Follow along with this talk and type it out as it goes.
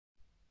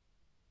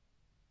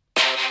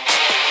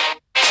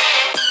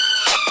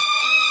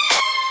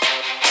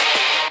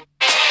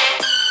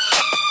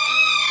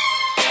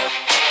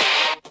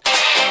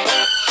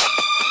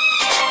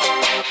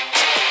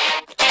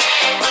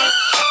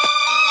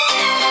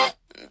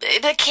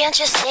Baby, can't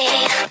you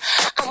see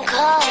I'm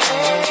calling?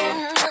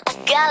 A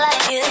guy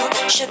like you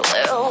should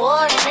wear a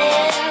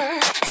warning.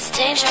 It's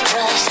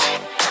dangerous,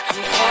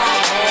 I'm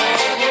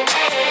falling.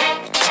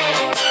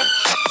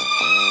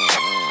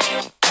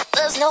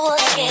 There's no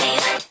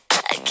escape,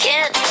 I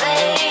can't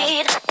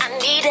wait. I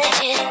need a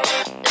hit,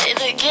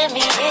 baby, give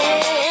me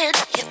it.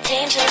 You're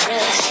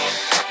dangerous,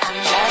 I'm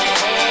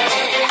loving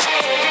it.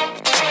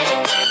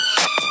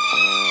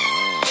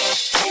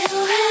 Too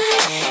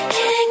high,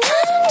 can't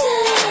come down.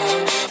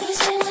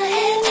 Losing my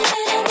head,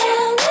 spinning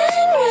round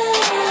and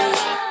round.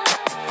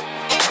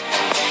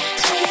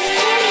 Till you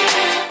feel me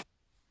now.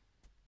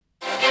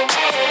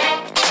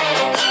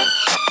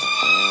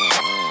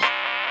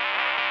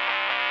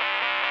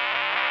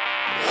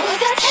 We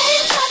got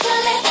taste of your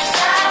lips,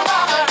 I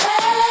wanna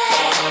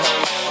ride.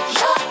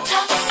 You're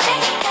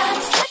toxic, I'm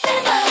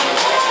slipping away.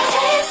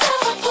 Taste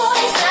of a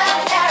poison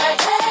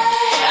paradise.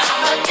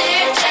 I'm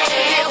addicted to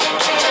you.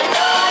 Don't you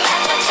know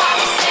that you're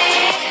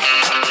toxic?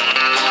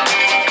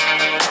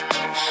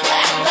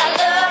 And I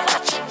love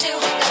what you do.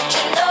 Don't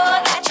you know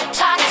that you're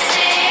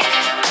toxic?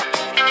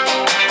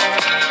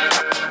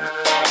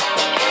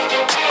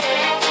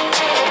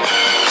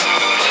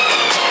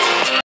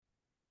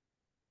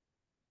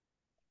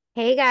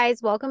 Hey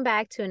guys, welcome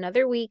back to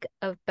another week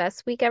of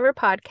Best Week Ever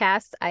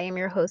podcast. I am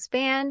your host,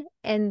 Van,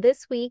 and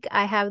this week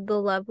I have the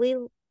lovely,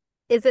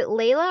 is it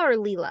Leilah or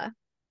Leilah?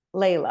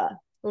 Leilah.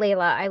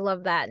 Leilah, I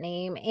love that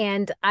name,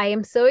 and I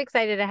am so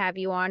excited to have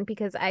you on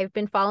because I've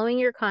been following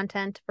your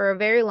content for a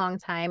very long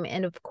time,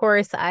 and of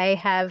course I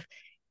have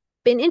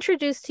been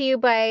introduced to you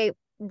by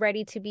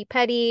Ready to Be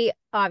Petty,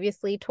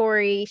 obviously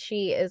Tori.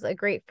 She is a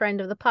great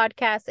friend of the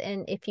podcast,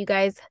 and if you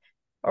guys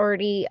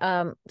already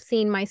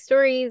seen my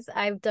stories,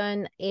 I've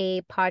done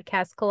a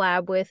podcast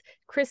collab with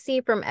Christy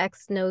from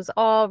X Knows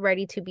All,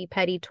 Ready to Be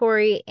Petty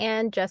Tori,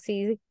 and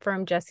Jesse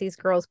from Jesse's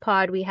Girls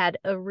Pod. We had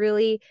a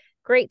really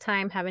great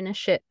time having a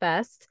shit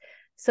fest.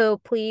 So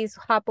please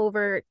hop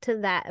over to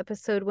that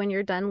episode when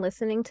you're done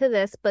listening to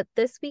this. But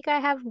this week I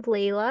have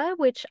Leilah,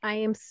 which I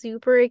am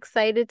super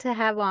excited to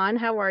have on.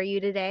 How are you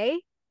today?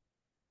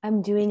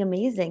 I'm doing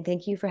amazing.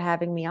 Thank you for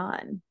having me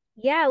on.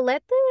 Yeah,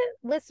 let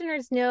the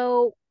listeners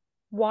know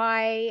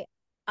why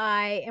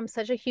I am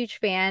such a huge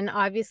fan.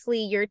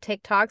 Obviously, your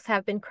TikToks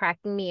have been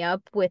cracking me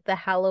up with the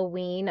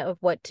Halloween of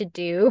what to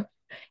do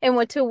and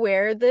what to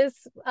wear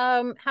this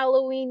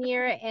Halloween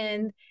year.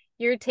 And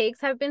your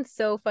takes have been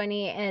so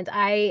funny. And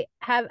I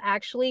have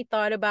actually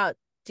thought about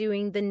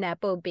doing the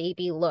Nepo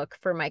baby look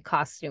for my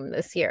costume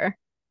this year.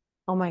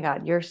 Oh my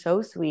God, you're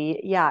so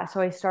sweet. Yeah,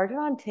 so I started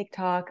on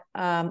TikTok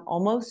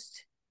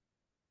almost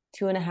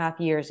 2.5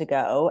 years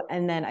ago,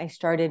 and then I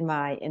started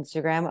my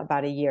Instagram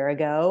about a year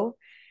ago,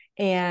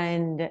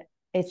 and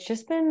it's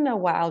just been a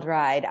wild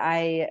ride.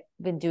 I've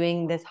been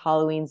doing this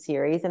Halloween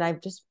series, and I've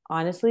just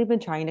honestly been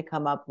trying to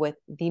come up with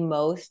the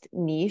most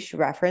niche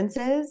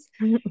references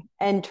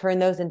and turn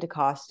those into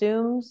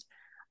costumes.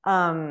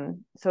 So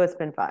it's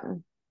been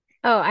fun.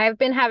 Oh, I've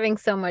been having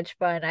so much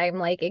fun. I'm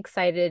like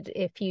excited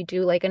if you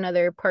do like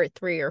another part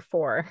 3 or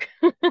 4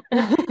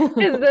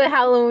 because the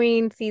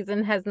Halloween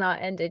season has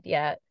not ended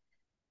yet.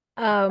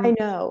 I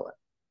know.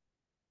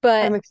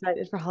 But I'm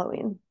excited for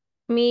Halloween.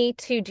 me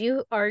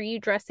too. Are you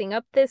dressing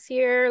up this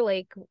year?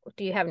 Like,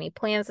 do you have any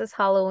plans this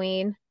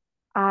Halloween?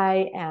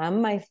 I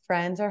am. My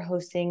friends are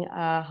hosting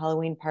a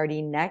Halloween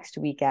party next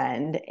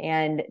weekend.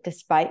 And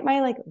despite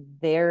my like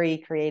very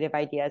creative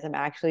ideas, I'm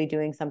actually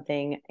doing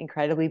something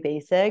incredibly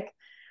basic.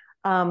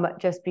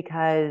 Just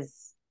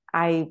because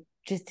I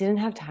just didn't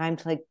have time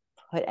to like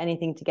put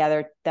anything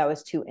together that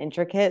was too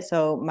intricate.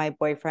 So my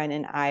boyfriend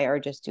and I are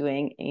just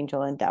doing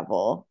Angel and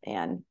Devil.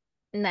 And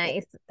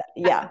Nice.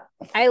 yeah.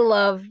 I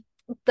love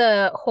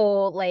the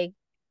whole like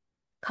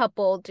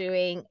couple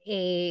doing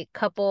a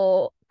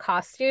couple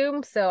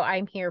costume. So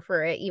I'm here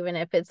for it, even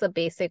if it's a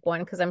basic one,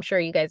 because I'm sure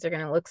you guys are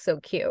going to look so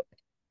cute.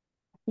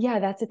 Yeah,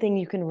 that's the thing.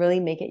 You can really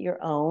make it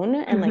your own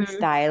and like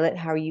style it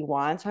how you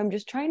want. So I'm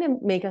just trying to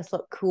make us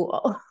look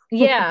cool.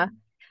 Yeah.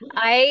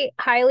 I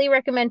highly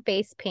recommend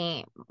face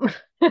paint.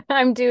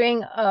 I'm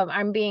being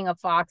a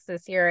fox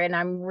this year and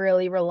I'm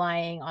really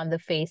relying on the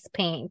face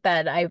paint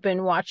that I've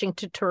been watching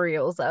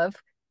tutorials of.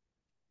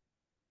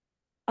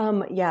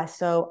 Yeah,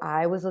 so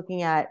I was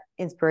looking at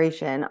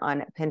inspiration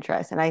on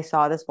Pinterest and I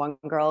saw this one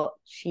girl,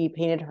 she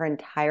painted her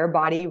entire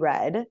body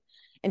red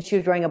and she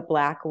was wearing a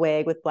black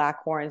wig with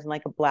black horns and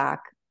like a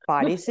black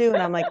bodysuit.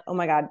 And I'm like, oh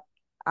my God,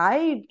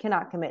 I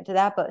cannot commit to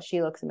that, but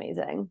she looks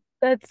amazing.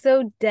 That's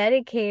so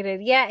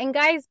dedicated. Yeah, and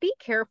guys, be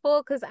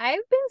careful because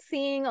I've been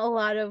seeing a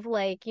lot of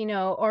like,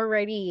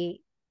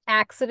 already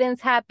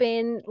accidents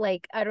happen.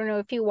 Like, I don't know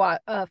if you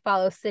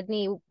follow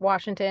Sydney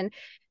Washington,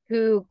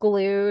 who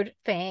glued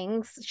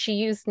fangs. She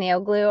used nail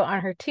glue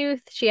on her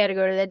tooth. She had to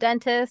go to the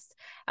dentist.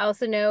 I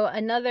also know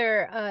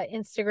another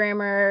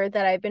Instagrammer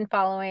that I've been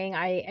following.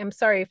 I am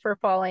sorry for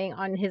falling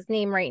on his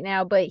name right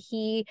now, but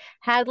he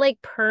had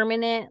like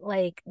permanent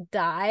like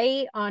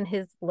dye on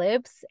his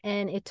lips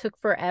and it took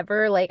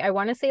forever. Like I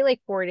want to say like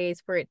 4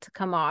 days for it to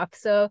come off.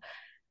 So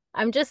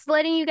I'm just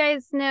letting you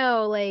guys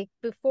know, like,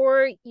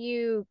 before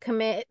you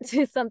commit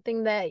to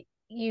something that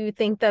you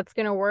think that's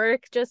gonna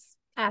work, just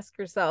ask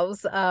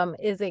yourselves,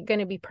 is it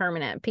gonna be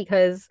permanent?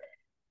 Because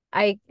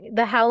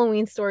the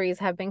Halloween stories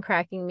have been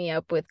cracking me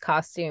up with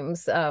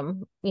costumes,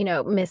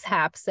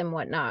 mishaps and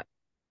whatnot.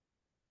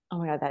 Oh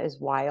my God, that is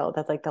wild.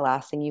 That's like the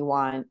last thing you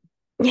want.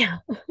 Yeah.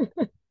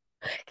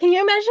 Can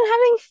you imagine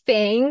having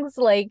fangs?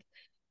 Like,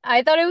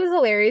 I thought it was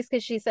hilarious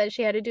because she said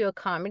she had to do a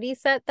comedy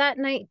set that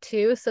night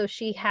too, so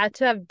she had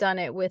to have done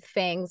it with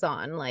fangs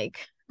on.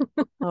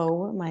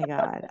 Oh my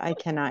God, I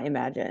cannot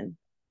imagine.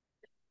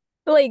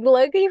 Like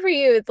lucky for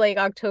you, it's like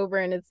October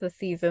and it's the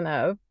season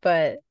of.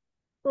 But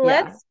Yeah.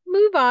 let's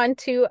move on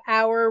to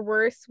our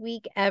worst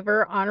week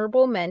ever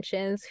honorable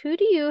mentions. Who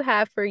do you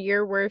have for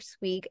your worst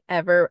week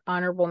ever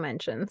honorable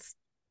mentions?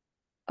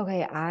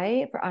 Okay,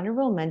 I for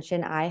honorable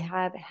mention, I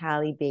have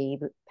Halle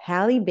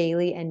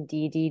Bailey and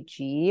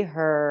DDG,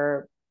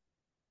 her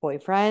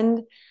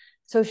boyfriend.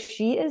 So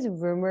she is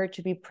rumored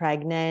to be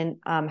pregnant,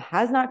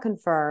 has not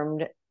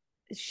confirmed.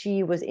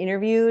 She was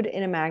interviewed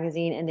in a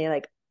magazine and they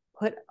like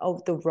put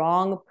out the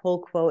wrong pull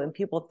quote and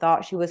people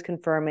thought she was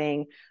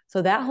confirming.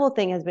 So that whole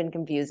thing has been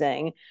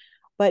confusing.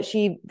 But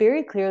she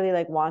very clearly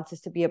like wants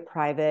this to be a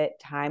private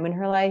time in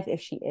her life if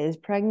she is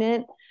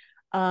pregnant.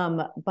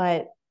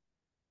 But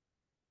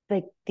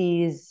like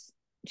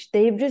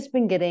they've just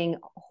been getting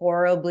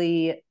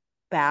horribly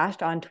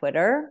bashed on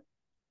Twitter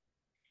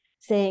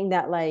saying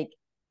that like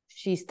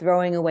she's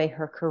throwing away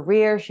her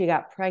career. She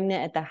got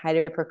pregnant at the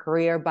height of her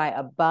career by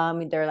a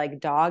bum. They're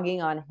like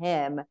dogging on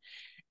him.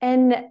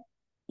 And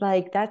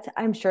like that's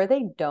I'm sure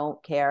they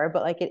don't care,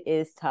 but like it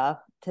is tough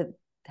to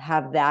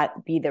have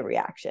that be the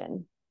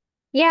reaction.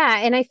 Yeah,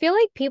 and I feel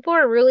like people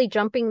are really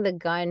jumping the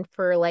gun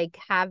for like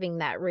having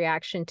that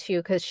reaction too,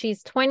 because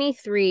she's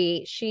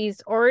 23.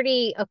 She's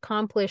already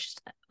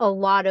accomplished a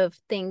lot of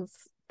things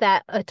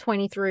that a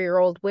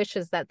 23-year-old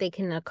wishes that they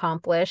can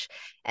accomplish.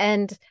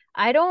 And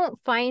I don't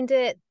find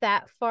it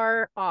that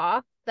far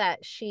off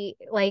that she,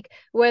 like,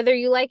 whether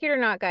you like it or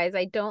not, guys,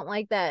 I don't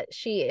like that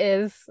she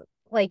is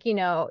like,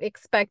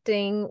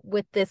 expecting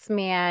with this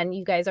man.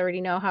 You guys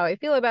already know how I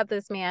feel about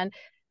this man,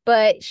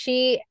 but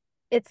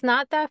it's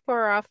not that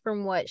far off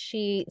from what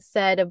she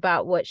said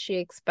about what she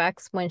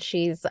expects when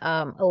she's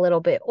a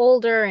little bit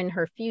older in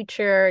her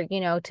future,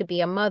 to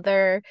be a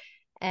mother.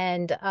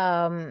 And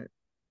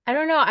I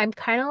don't know, I'm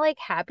kind of like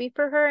happy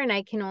for her and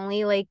I can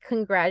only like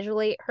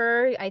congratulate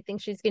her. I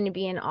think she's going to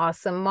be an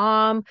awesome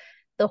mom.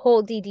 The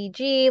whole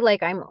DDG,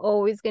 like I'm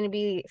always going to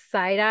be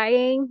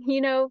side-eyeing,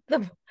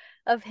 the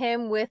of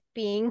him with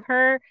being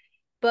her.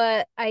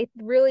 But I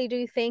really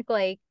do think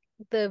like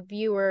the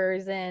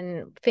viewers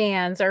and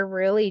fans are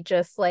really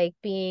just like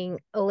being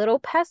a little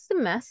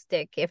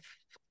pessimistic, if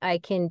I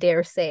can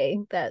dare say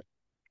that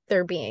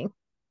they're being.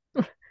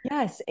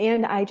 Yes,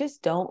 and I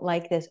just don't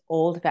like this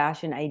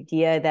old-fashioned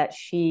idea that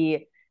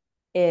she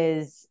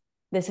is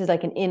this is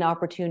like an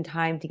inopportune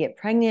time to get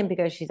pregnant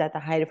because she's at the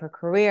height of her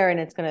career and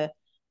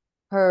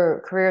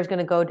her career is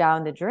gonna go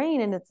down the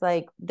drain. And it's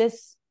like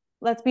this,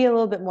 let's be a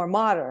little bit more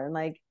modern.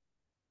 Like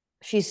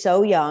she's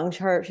so young,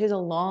 she has a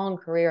long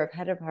career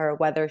ahead of her,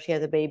 whether she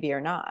has a baby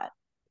or not.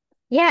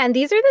 Yeah, and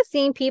these are the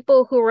same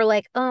people who were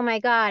like, "Oh my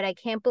God, I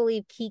can't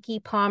believe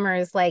Keke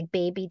Palmer's like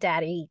baby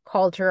daddy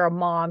called her a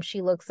mom.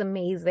 She looks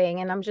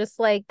amazing." And I'm just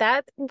like,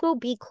 that will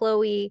be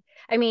Chloe,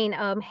 I mean,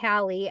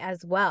 Hallie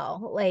as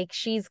well. Like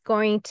she's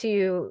going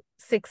to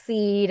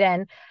succeed.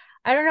 And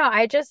I don't know,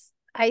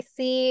 I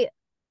see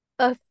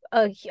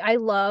I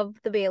love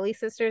the Bailey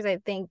sisters. I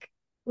think,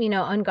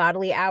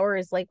 Ungodly Hour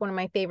is like one of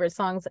my favorite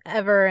songs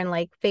ever and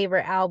like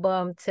favorite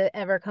album to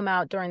ever come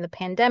out during the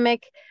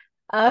pandemic.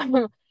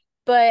 Um,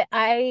 but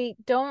I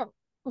don't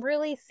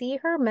really see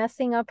her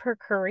messing up her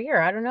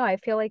career. I don't know. I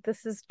feel like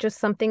this is just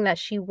something that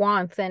she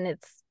wants, and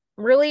it's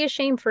really a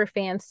shame for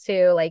fans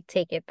to like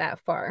take it that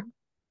far.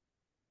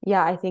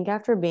 Yeah, I think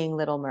after being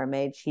Little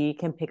Mermaid, she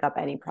can pick up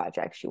any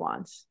project she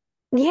wants.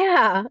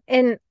 Yeah.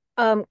 And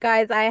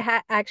guys,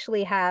 I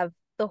actually have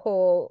the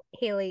whole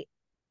Haley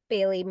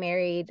Bailey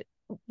married,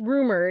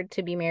 rumored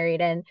to be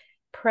married and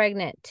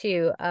pregnant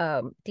to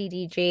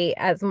DDG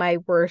as my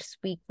worst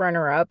week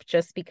runner up,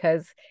 just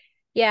because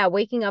yeah,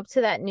 waking up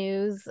to that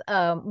news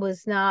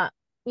was not,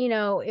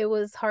 it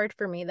was hard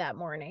for me that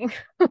morning.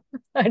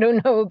 I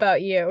don't know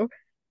about you.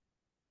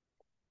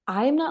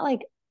 I'm not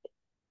like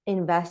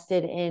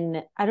invested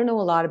in, I don't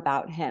know a lot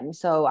about him.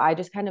 So I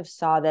just kind of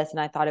saw this and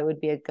I thought it would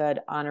be a good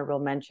honorable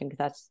mention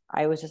because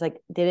I was just like,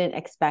 didn't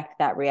expect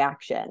that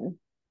reaction.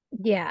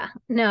 Yeah.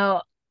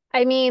 No.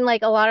 I mean,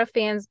 like a lot of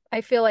fans, I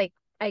feel like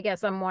I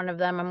guess I'm one of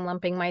them. I'm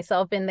lumping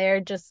myself in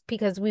there just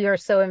because we are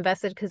so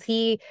invested because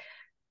he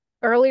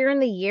earlier in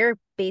the year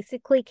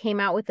basically came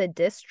out with a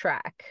diss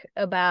track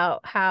about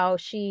how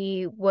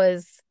she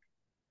was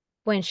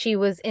when she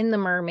was in the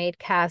mermaid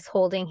cast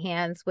holding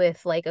hands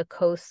with like a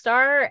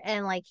co-star,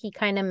 and like he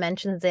kind of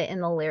mentions it in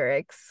the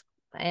lyrics.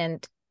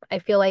 And I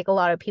feel like a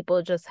lot of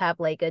people just have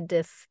like a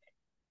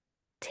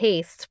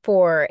distaste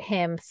for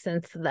him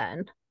since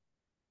then.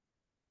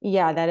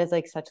 Yeah, that is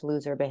like such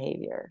loser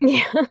behavior.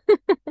 Yeah.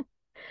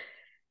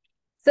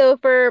 So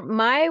for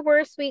my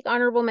worst week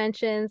honorable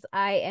mentions,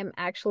 I am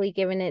actually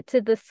giving it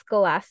to the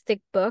Scholastic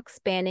book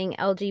spanning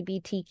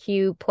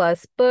LGBTQ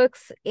plus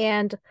books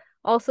and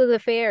also the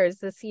fairs.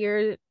 This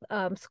year,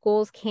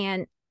 schools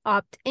can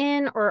opt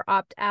in or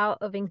opt out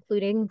of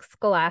including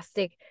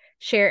Scholastic,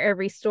 share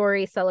every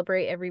story,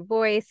 celebrate every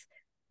voice.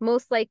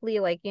 Most likely,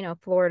 like,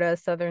 Florida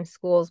Southern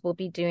schools will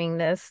be doing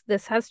this.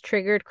 This has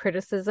triggered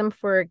criticism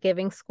for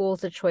giving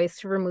schools a choice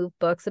to remove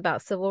books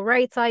about civil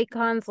rights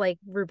icons like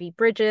Ruby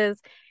Bridges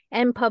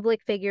and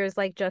public figures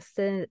like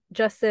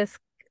Justice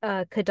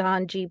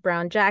Ketanji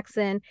Brown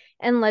Jackson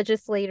and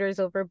legislators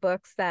over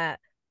books that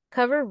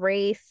cover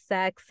race,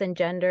 sex, and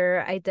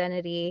gender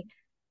identity.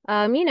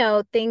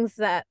 Things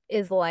that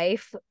is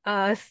life.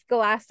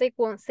 Scholastic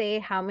won't say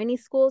how many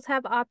schools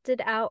have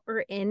opted out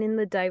or in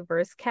the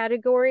diverse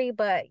category,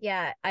 but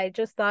yeah, I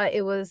just thought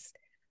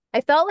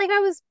I felt like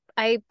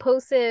I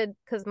posted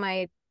because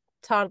my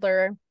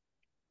toddler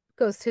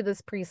goes to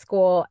this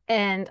preschool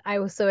and I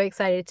was so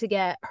excited to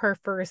get her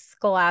first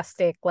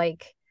Scholastic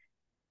like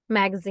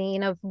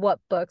magazine of what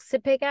books to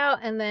pick out,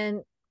 and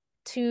then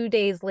 2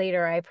 days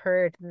later I've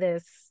heard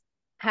this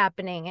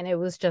happening and it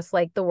was just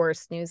like the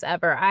worst news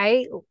ever.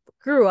 I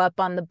grew up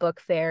on the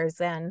book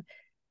fairs and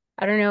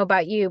I don't know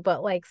about you,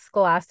 but like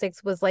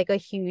Scholastics was like a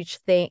huge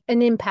thing,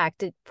 an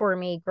impact for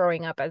me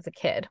growing up as a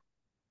kid.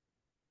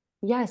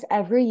 Yes,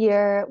 every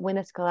year when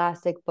a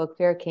Scholastic book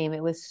fair came,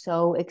 it was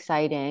so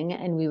exciting.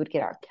 And we would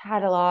get our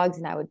catalogs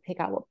and I would pick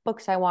out what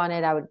books I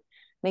wanted. I would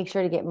make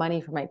sure to get money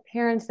for my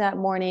parents that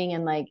morning.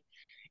 And like,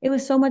 it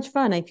was so much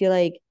fun. I feel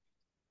like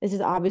this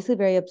is obviously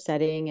very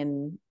upsetting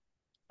and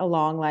a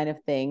long line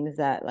of things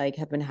that like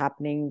have been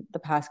happening the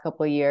past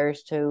couple of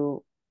years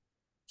to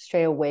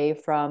stray away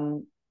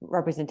from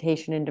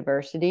representation and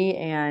diversity.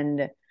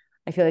 And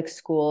I feel like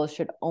schools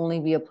should only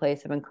be a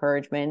place of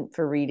encouragement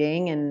for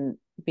reading and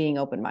being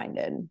open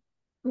minded.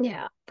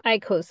 Yeah, I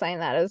co-sign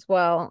that as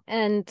well.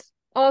 And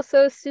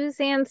also,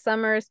 Suzanne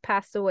Summers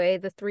passed away,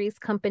 the Three's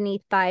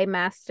Company Thigh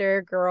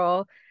Master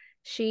girl.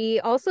 She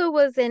also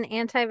was an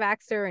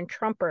anti-vaxxer and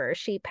Trumper.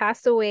 She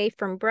passed away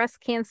from breast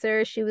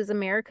cancer. She was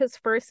America's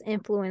first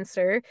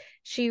influencer.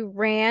 She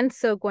ran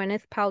so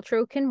Gwyneth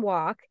Paltrow can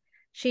walk.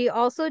 She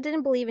also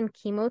didn't believe in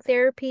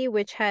chemotherapy,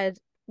 which had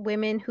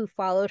women who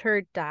followed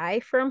her die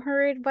from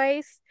her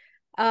advice.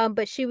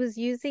 But she was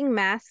using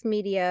mass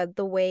media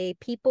the way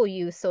people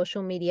use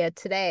social media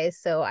today.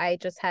 So I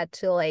just had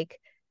to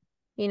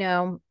you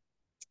know,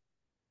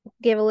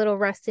 give a little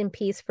rest in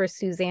peace for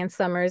Suzanne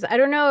Summers. I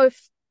don't know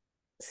if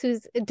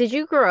did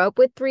you grow up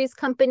with Three's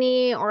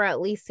Company or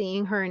at least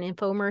seeing her in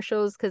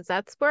infomercials? Because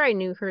that's where I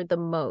knew her the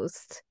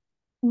most.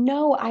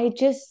 No, I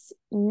just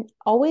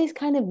always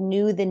kind of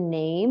knew the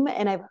name,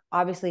 and I've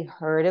obviously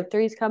heard of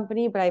Three's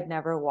Company, but I've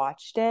never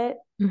watched it.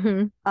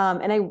 Hmm.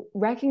 And I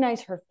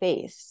recognize her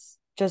face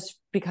just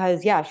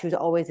because, yeah, she was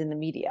always in the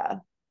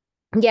media.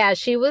 Yeah,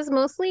 she was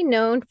mostly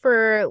known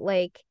for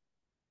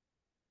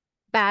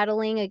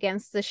battling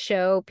against the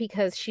show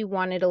because she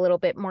wanted a little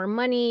bit more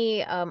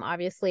money.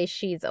 Obviously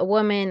she's a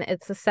woman,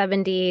 it's the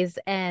 70s,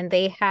 and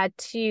they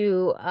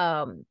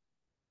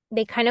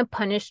kind of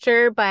punished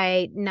her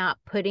by not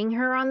putting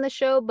her on the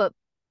show, but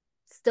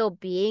still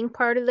being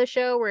part of the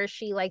show where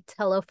she like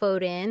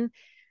telephoned in.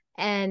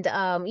 And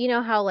you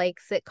know how like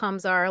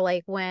sitcoms are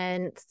like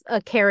when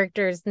a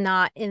character's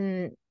not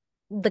in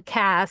the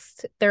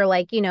cast, they're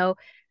like,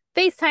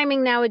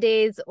 FaceTiming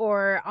nowadays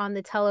or on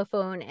the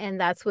telephone, and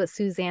that's what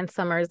Suzanne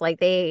Summers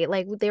they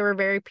were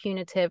very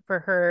punitive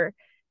for her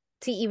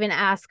to even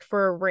ask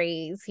for a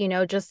raise,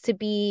 just to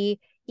be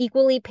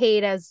equally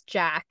paid as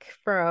Jack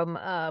from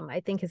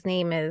I think his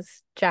name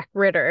is Jack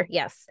Ritter,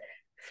 yes,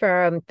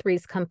 from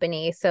Three's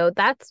Company. So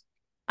that's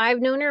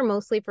I've known her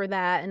mostly for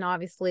that and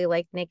obviously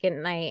like Nick at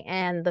Night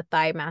and the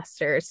Thigh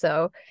Master.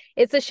 So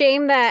it's a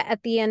shame that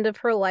at the end of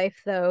her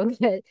life though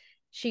that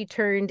she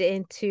turned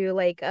into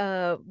like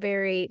a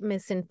very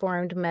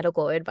misinformed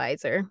medical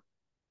advisor.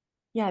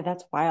 Yeah,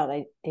 that's wild.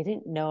 I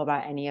didn't know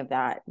about any of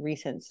that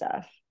recent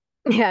stuff.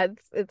 Yeah,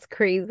 it's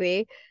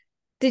crazy.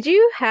 Did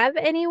you have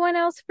anyone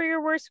else for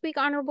your worst week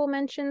honorable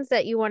mentions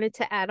that you wanted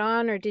to add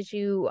on, or did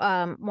you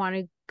want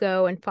to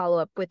go and follow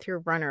up with your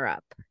runner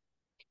up?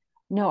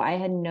 No, I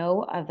had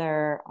no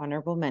other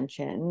honorable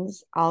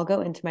mentions. I'll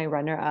go into my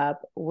runner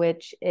up,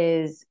 which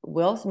is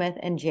Will Smith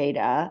and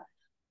Jada,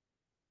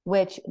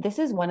 which this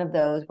is one of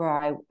those where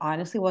I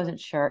honestly wasn't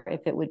sure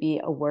if it would be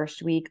a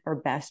worst week or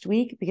best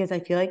week because I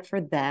feel like for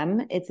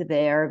them, it's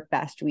their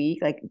best week.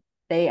 Like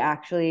they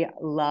actually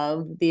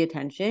love the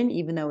attention,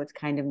 even though it's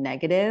kind of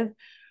negative.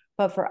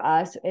 But for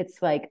us,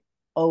 it's like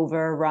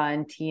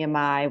overrun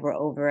TMI. We're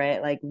over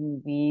it. Like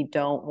we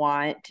don't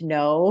want to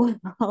know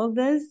all of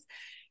this.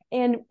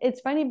 And it's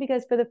funny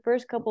because for the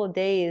first couple of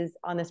days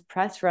on this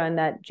press run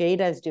that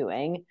Jada's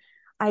doing,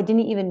 I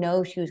didn't even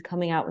know she was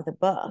coming out with a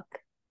book.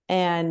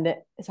 And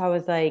so I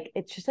was like,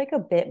 it's just like a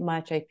bit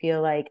much. I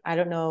feel like I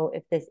don't know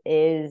if this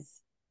is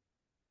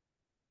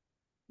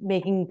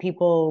making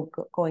people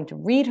going to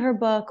read her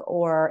book,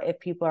 or if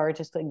people are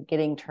just like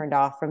getting turned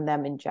off from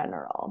them in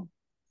general.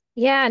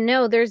 Yeah,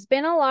 no, there's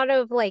been a lot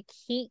of like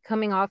heat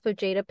coming off of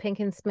Jada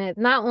Pinkett Smith,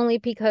 not only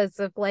because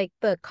of like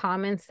the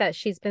comments that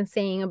she's been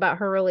saying about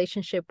her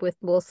relationship with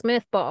Will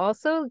Smith, but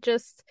also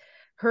just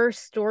her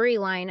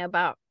storyline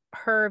about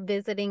her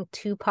visiting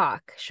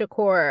Tupac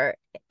Shakur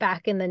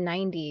back in the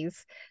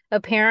 90s.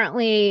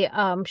 Apparently,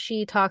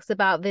 she talks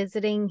about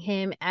visiting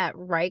him at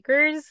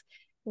Rikers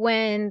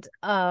when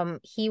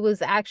he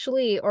was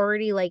actually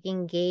already like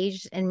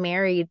engaged and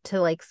married to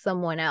like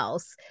someone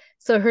else.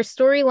 So her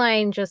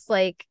storyline just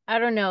like I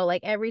don't know,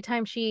 like every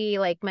time she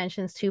like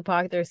mentions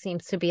Tupac, there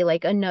seems to be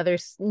like another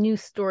new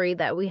story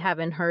that we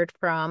haven't heard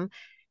from.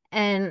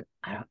 And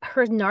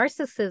her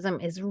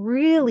narcissism is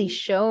really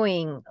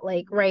showing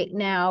like right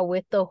now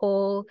with the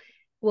whole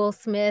Will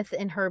Smith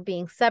and her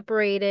being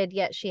separated,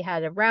 yet she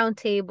had a round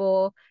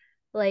table.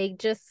 Like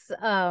just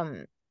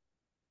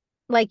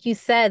like you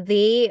said,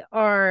 they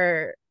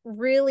are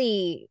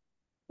really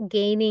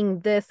gaining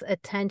this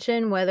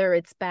attention, whether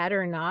it's bad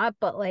or not.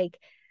 But like,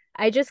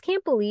 I just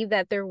can't believe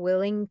that they're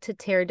willing to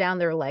tear down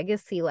their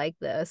legacy like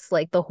this,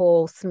 like the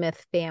whole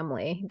Smith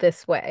family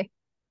this way.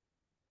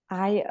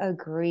 I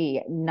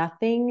agree.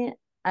 Nothing,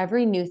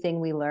 every new thing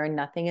we learn,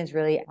 nothing is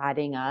really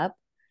adding up.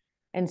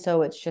 And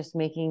so it's just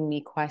making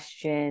me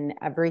question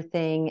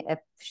everything. If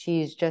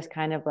she's just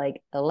kind of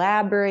like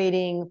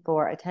elaborating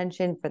for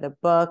attention for the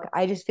book,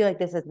 I just feel like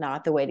this is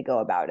not the way to go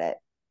about it.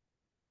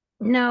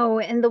 No,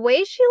 and the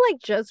way she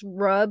like just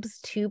rubs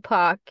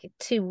Tupac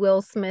to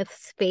Will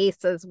Smith's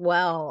face as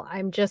well.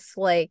 I'm just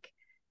like,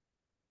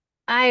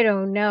 I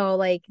don't know,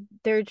 like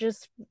they're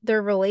just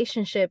their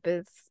relationship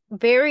is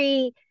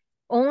very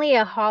only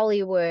a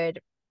Hollywood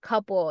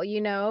couple,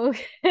 and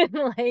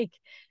like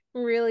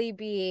really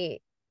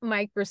be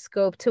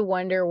microscope to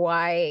wonder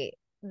why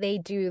they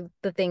do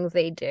the things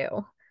they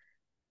do.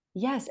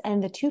 Yes.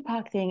 And the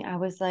Tupac thing, I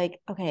was like,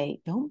 okay,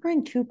 don't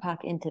bring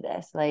Tupac into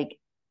this. Like,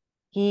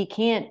 he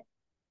can't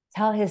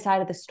tell his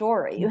side of the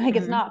story. Like,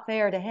 it's Mhm. not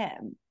fair to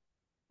him.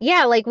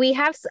 Yeah, like we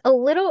have a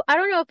little, I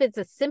don't know if it's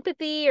a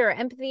sympathy or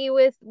empathy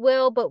with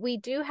Will, but we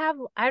do have,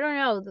 I don't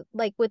know,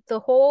 like with the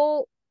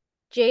whole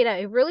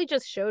Jada, it really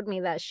just showed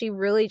me that she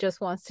really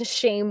just wants to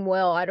shame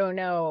Will. I don't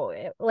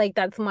know. Like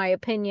that's my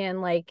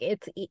opinion. Like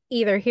it's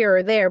either here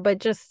or there, but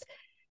just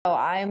Oh,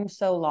 I'm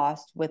so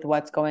lost with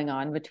what's going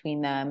on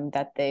between them,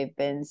 that they've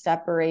been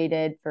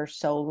separated for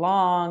so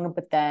long,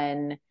 but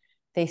then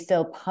they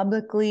still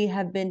publicly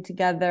have been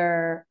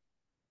together.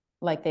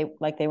 Like they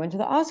went to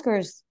the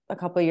Oscars a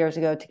couple of years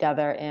ago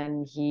together,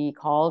 and he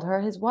called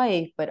her his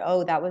wife, but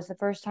oh, that was the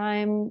first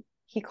time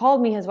he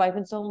called me his wife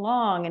in so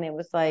long. And it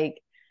was like,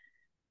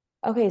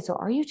 okay, so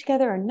are you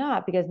together or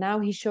not? Because now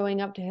he's showing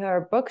up to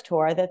her book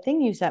tour, that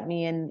thing you sent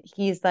me, and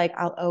he's like,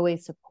 I'll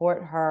always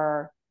support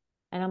her.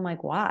 And I'm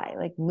like, why?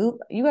 Like, move,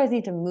 you guys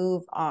need to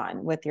move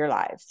on with your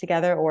lives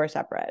together or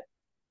separate.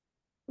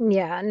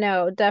 yeah,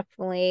 no,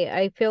 definitely.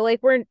 I feel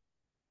like we're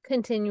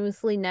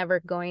continuously never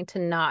going to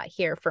not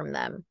hear from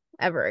them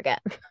ever again.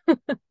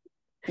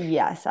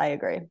 Yes, I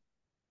agree.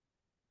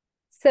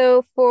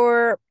 So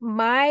for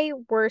my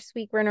worst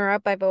week runner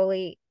up, I've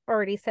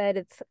already said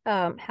it's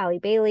Halle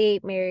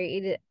Bailey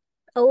married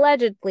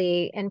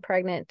allegedly and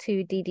pregnant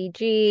to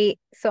DDG.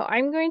 So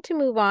I'm going to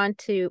move on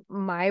to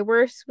my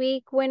worst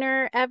week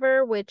winner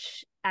ever,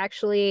 which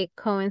actually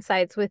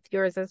coincides with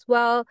yours as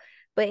well.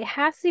 But it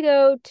has to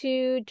go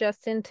to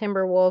Justin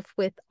Timberwolf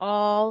with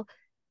all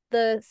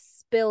the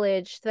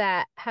spillage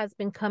that has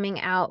been coming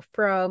out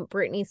from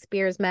Britney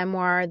Spears'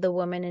 memoir, The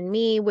Woman in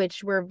Me,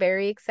 which we're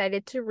very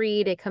excited to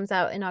read. It comes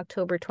out in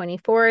October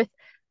 24th.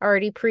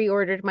 Already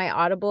pre-ordered my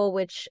Audible,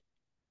 which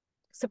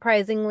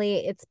surprisingly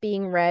it's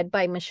being read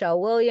by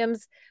Michelle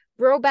Williams.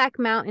 Brokeback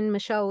Mountain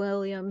Michelle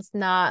Williams,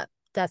 not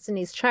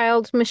Destiny's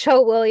Child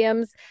Michelle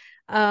Williams.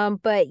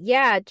 But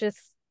yeah, just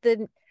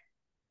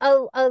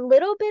a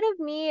little bit of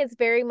me is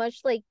very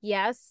much like,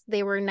 yes,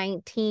 they were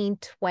 19,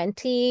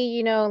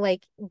 20,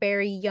 like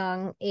very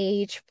young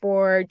age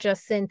for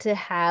Justin to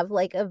have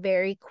like a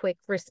very quick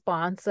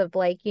response of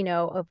like,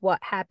 of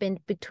what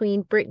happened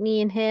between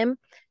Britney and him.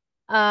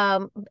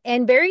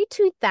 And very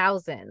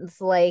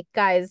 2000s, like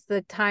guys,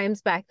 the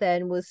times back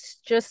then was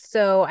just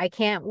so I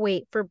can't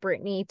wait for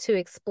Britney to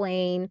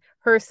explain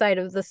her side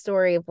of the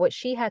story of what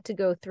she had to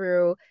go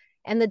through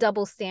and the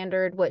double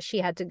standard, what she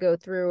had to go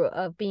through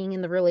of being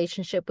in the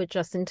relationship with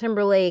Justin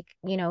Timberlake,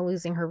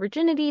 losing her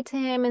virginity to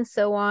him and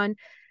so on.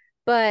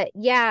 But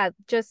yeah,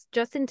 just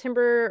Justin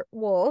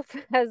Timberwolf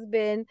has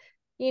been,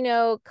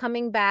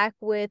 coming back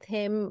with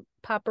him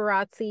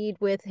paparazzied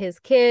with his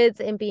kids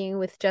and being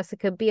with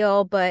Jessica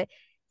Biel, but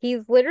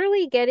he's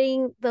literally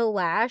getting the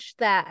lash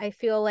that I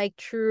feel like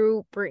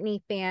true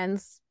Britney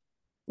fans,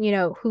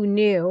 who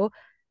knew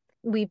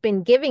we've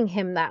been giving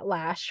him that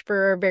lash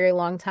for a very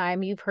long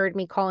time. You've heard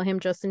me call him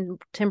Justin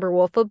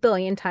Timberwolf a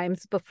billion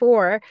times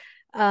before.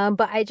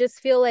 But I just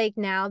feel like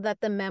now that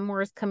the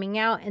memoir is coming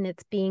out and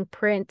it's being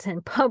print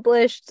and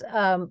published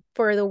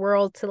for the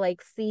world to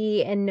like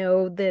see and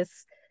know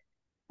this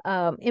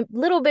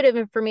little bit of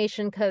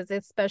information because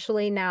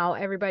especially now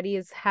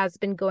everybody has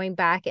been going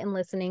back and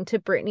listening to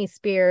Britney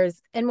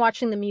Spears and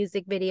watching the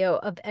music video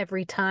of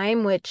Every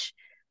Time, which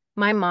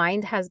my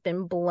mind has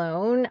been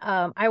blown.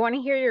 I want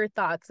to hear your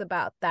thoughts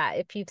about that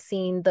if you've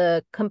seen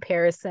the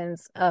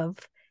comparisons of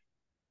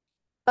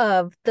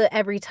the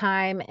Every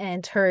Time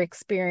and her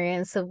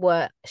experience of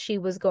what she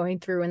was going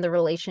through in the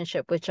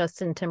relationship with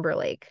Justin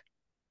Timberlake.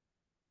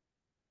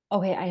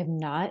 Okay, I have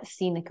not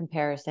seen the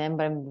comparison,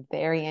 but I'm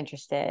very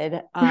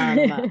interested.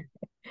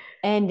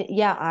 And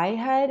yeah, I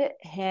had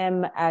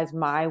him as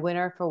my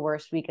winner for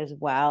worst week as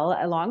well,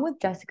 along with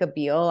Jessica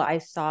Biel. I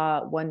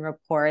saw one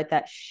report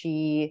that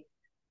she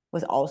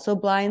was also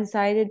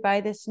blindsided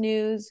by this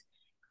news,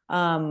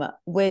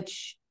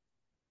 which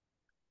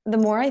the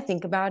more I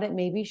think about it,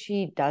 maybe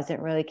she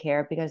doesn't really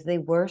care because they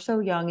were so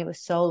young. It was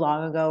so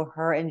long ago.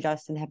 Her and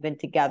Justin have been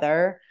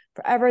together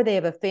forever. They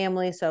have a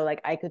family. So, like,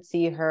 I could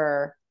see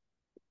her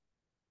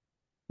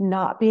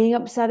not being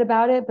upset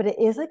about it, but it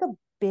is like a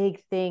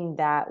big thing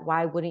that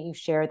why wouldn't you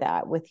share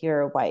that with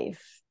your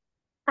wife?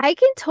 I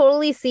can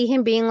totally see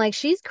him being like,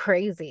 she's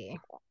crazy.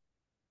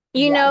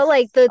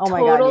 Like Yes. the Oh my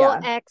God. total Yeah.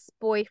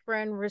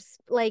 ex-boyfriend,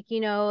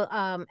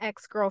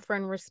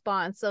 ex-girlfriend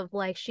response of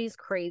like, she's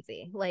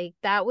crazy. Like,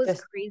 that was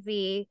Just,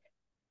 crazy.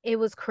 It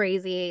was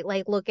crazy.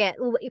 Like,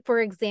 for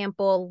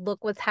example,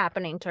 look what's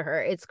happening to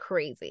her. It's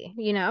crazy,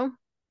 you know?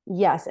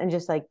 yes. And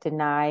just like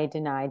deny,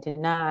 deny,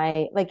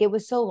 deny. Like it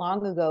was so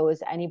long ago.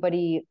 Is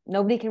anybody,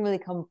 nobody can really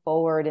come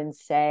forward and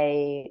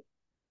say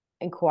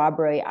and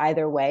corroborate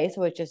either way.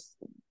 So it's just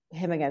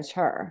him against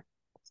her.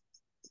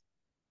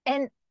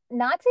 And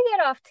not to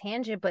get off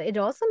tangent, but it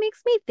also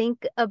makes me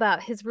think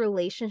about his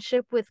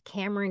relationship with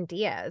Cameron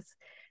Diaz.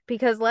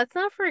 Because let's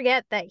not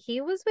forget that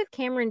he was with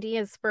Cameron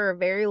Diaz for a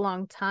very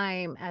long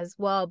time as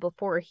well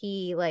before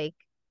he, like,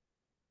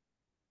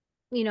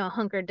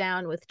 hunkered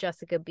down with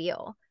Jessica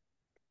Biel.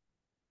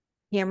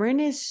 Cameron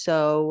is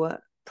so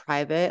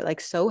private,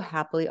 like so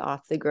happily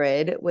off the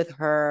grid with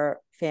her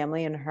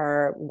family and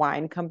her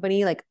wine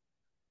company. Like,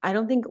 I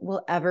don't think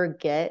we'll ever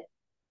get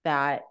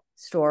that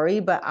story,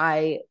 but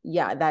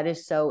yeah, that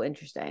is so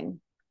interesting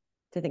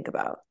to think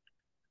about.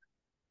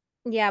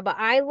 Yeah, but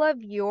I love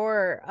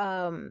your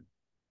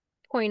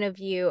point of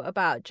view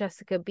about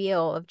Jessica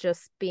Biel of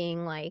just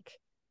being like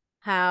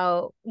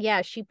how,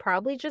 yeah, she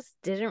probably just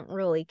didn't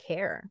really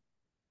care.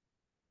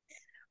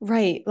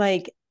 Right.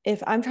 Like,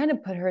 if I'm trying to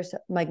put her,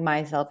 like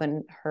myself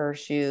in her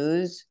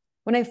shoes,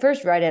 when I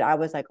first read it, I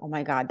was like, oh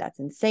my God, that's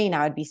insane.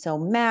 I would be so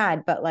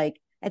mad. But like,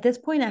 at this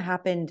point, it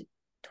happened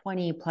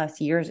 20 plus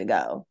years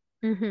ago.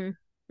 Mm-hmm.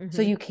 So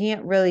Mm-hmm. you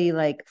can't really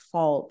like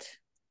fault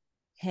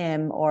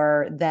him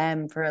or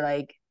them for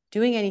like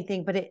doing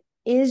anything, but it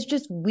is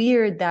just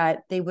weird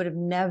that it would have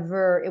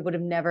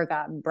never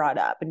gotten brought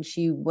up and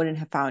she wouldn't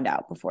have found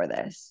out before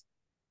this.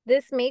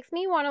 This makes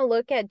me want to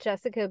look at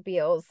Jessica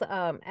Biel's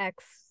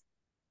ex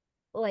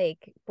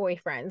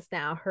boyfriends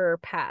now, her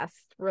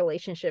past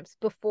relationships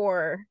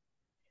before,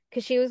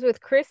 because she was with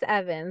Chris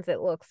Evans, it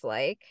looks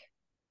like.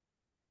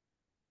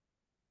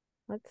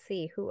 Let's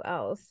see who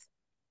else.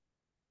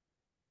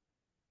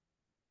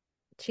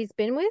 She's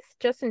been with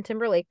Justin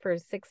Timberlake for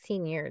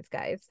 16 years,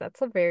 guys.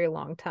 That's a very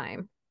long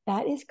time.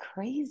 That is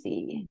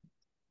crazy.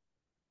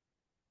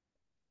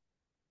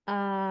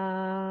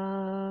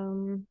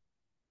 Um,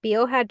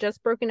 Biel had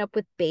just broken up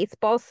with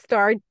baseball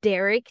star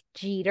Derek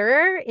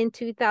Jeter in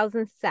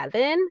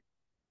 2007.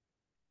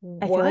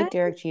 I feel like What?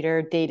 Derek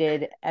Jeter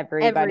dated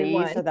everybody, so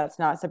Everyone. that's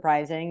not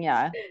surprising.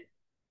 Yeah.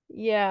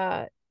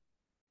 Yeah,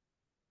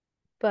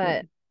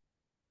 but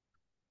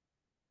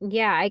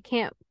yeah, I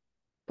can't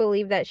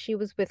believe that she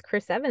was with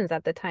Chris Evans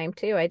at the time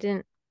too. I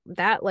didn't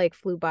that like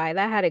flew by.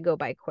 That had to go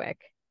by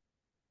quick.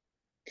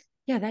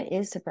 Yeah, that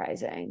is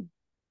surprising.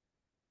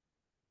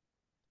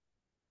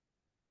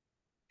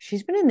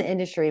 She's been in the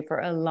industry for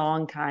a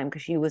long time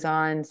because she was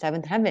on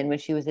Seventh Heaven when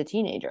she was a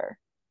teenager.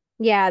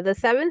 Yeah, the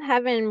Seventh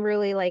Heaven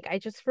really like I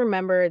just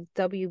remember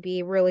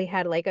WB really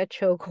had like a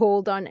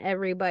chokehold on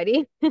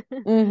everybody.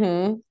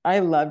 I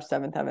loved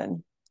Seventh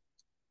Heaven.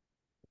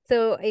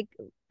 So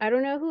I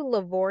don't know who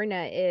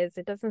Lavorna is.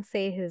 It doesn't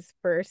say his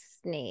first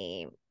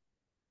name,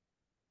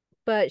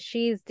 but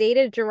she's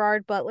dated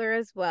Gerard Butler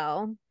as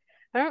well.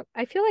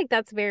 I feel like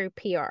that's very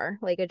PR,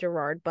 like a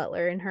Gerard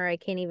Butler and her. I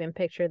can't even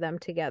picture them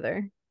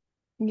together.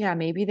 Yeah,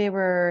 maybe they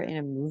were in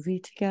a movie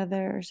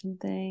together or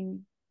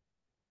something.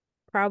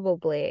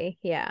 Probably,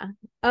 yeah.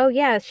 Oh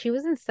yeah, she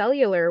was in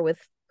Cellular with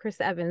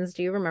Chris Evans.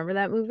 Do you remember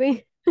that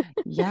movie?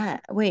 Yeah,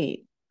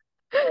 wait.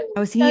 I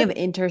was thinking That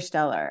of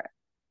Interstellar.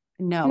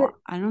 No,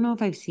 I don't know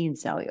if I've seen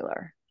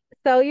Cellular.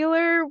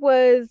 Cellular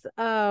was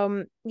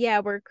yeah,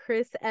 where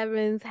Chris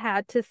Evans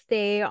had to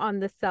stay on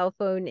the cell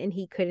phone and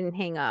he couldn't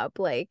hang up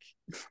like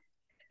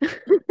Oh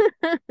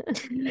my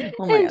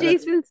and God, that's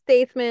Jason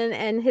Statham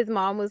and his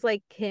mom was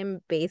like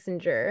Kim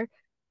Basinger.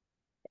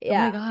 oh my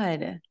Yeah,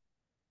 God.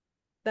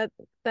 that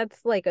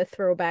that's like a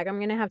throwback. I'm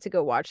gonna have to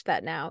go watch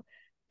that now.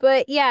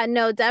 But yeah,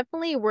 no,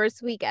 definitely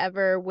worst week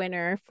ever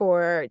winner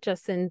for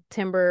Justin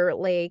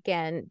Timberlake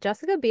and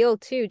Jessica Biel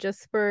too,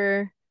 just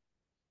for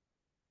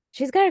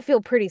She's got to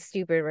feel pretty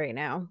stupid right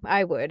now.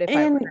 I would if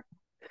I And were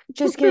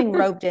just getting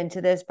roped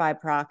into this by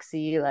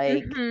proxy, her.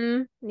 like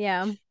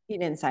Yeah, he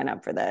didn't sign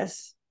up for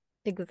this.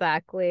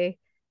 exactly.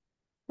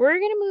 We're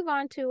gonna move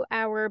on to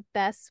our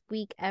best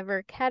week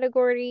ever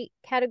category.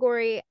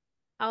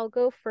 I'll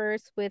go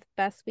first with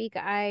best week.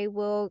 I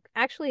will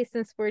actually,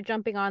 since we're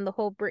jumping on the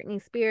whole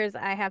Britney Spears,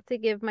 I have to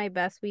give my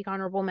best week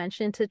honorable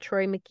mention to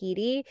Troy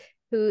McKeady,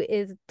 who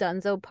is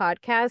Dunzo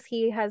Podcast.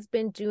 He has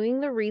been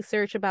doing the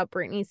research about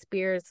Britney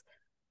Spears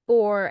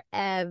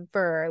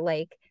forever.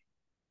 Like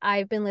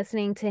I've been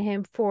listening to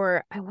him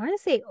for, I want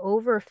to say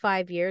over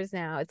 5 years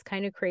now. It's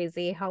kind of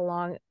crazy how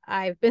long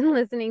I've been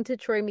listening to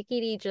Troy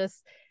McKeady,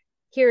 just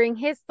hearing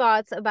his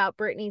thoughts about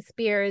Britney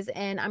Spears.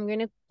 And I'm going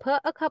to put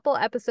a couple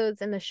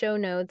episodes in the show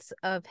notes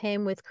of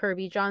him with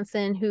Kirby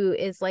Johnson, who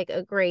is like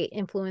a great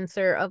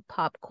influencer of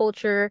pop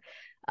culture.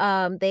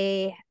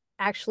 They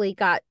actually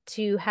got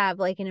to have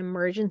like an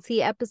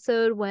emergency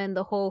episode when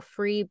the whole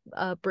free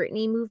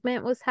Britney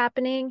movement was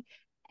happening.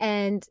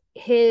 And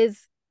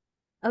his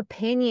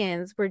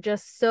opinions were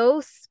just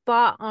so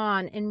spot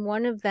on. And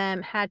one of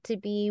them had to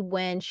be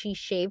when she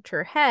shaved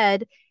her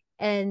head.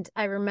 And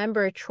I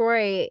remember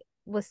Troy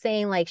was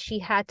saying like she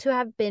had to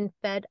have been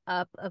fed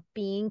up of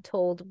being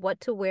told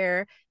what to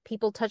wear,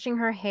 people touching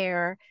her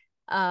hair,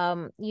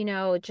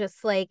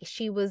 just like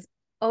she was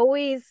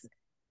always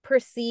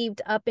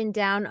perceived up and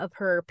down of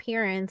her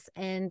appearance.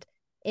 And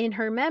in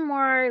her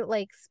memoir,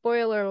 like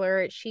spoiler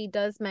alert, she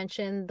does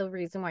mention the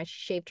reason why she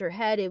shaved her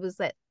head. It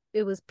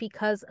was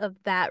because of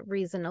that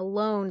reason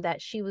alone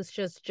that she was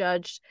just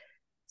judged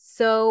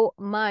so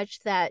much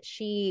that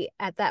she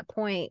at that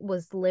point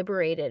was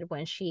liberated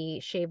when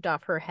she shaved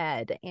off her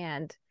head.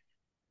 And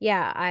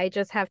yeah, I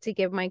just have to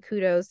give my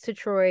kudos to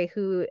Troy,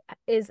 who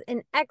is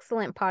an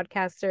excellent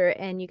podcaster,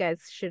 and you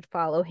guys should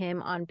follow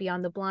him on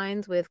Beyond the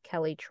Blinds with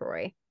Kelly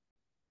Troy.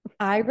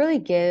 I really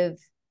give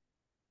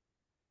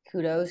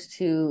kudos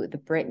to the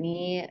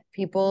Britney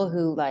people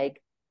who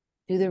like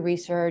do the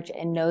research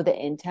and know the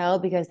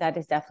intel, because that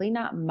is definitely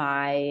not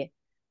my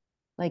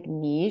like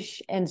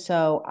niche. And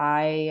so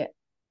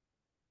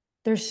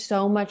there's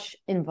so much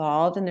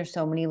involved and there's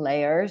so many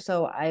layers.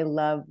 So I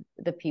love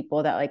the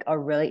people that like are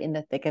really in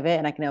the thick of it,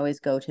 and I can always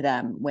go to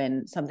them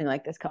when something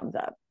like this comes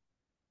up.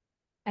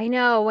 I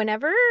know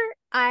whenever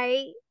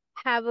I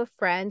have a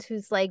friend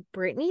who's like,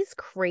 Britney's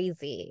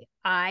crazy,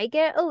 I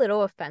get a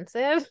little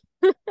offensive.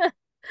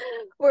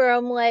 Where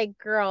I'm like,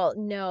 girl,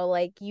 no,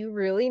 like you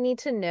really need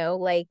to know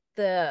like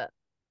the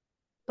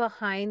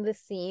behind the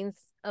scenes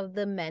of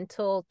the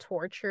mental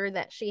torture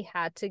that she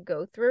had to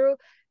go through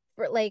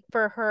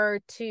for her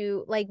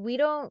to like we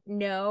don't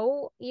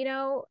know,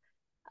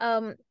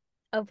 um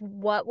of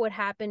what would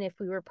happen if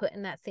we were put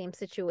in that same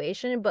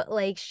situation, but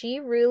like she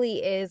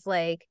really is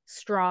like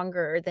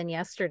stronger than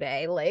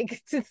yesterday,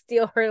 like to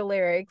steal her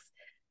lyrics.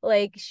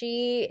 Like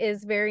she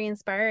is very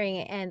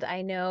inspiring, and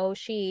I know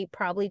she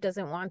probably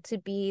doesn't want to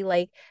be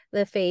like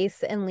the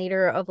face and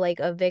leader of like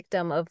a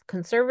victim of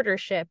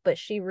conservatorship, but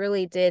she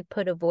really did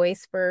put a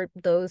voice for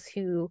those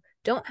who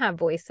don't have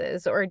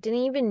voices or didn't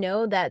even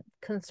know that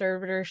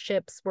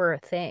conservatorships were a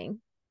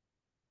thing.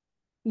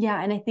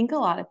 Yeah, and I think a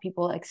lot of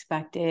people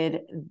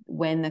expected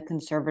when the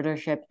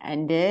conservatorship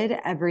ended,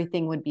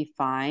 everything would be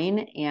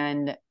fine.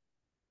 And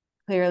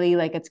clearly,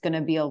 like it's going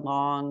to be a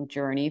long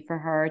journey for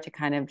her to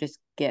kind of just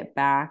get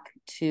back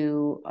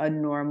to a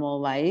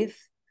normal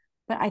life.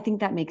 But I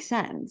think that makes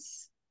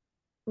sense.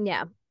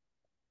 Yeah,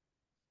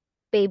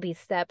 baby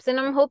steps. And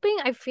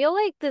I feel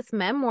like this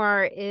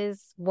memoir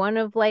is one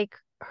of like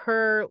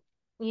her,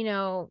 you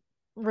know,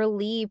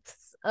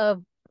 reliefs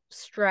of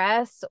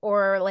stress,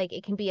 or like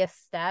it can be a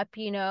step,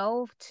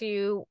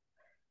 to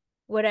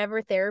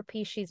whatever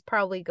therapy she's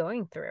probably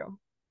going through.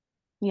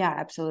 Yeah,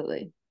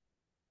 absolutely.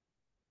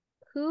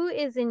 Who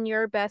is in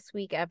your best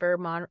week ever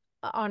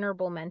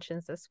honorable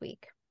mentions this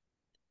week?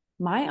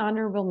 My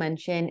honorable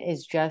mention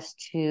is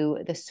just to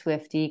the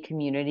Swiftie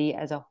community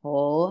as a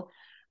whole.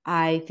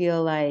 I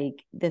feel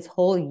like this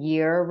whole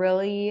year,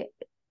 really,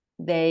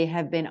 they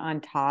have been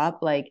on top,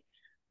 like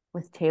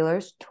with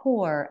Taylor's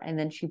tour, and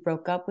then she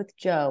broke up with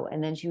Joe,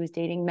 and then she was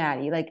dating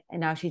Maddie, like, and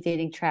now she's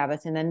dating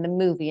Travis, and then the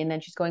movie, and then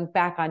she's going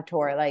back on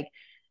tour, like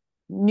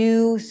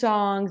new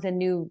songs and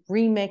new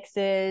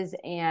remixes,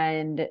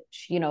 and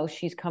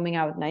she's coming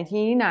out with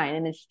 1989,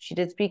 and then she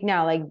did Speak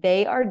Now. Like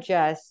they are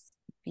just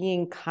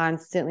being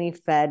constantly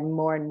fed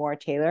more and more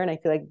Taylor, and I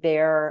feel like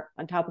they're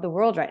on top of the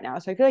world right now.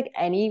 So I feel like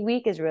any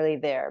week is really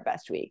their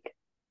best week.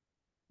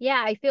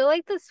 Yeah, I feel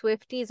like the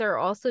Swifties are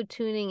also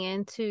tuning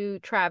into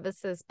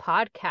Travis's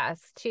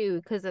podcast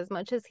too, because as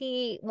much as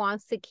he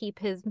wants to keep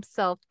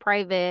himself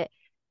private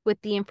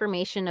with the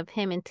information of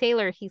him and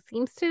Taylor, he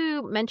seems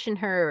to mention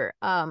her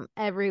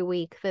every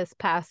week this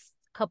past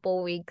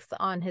couple weeks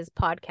on his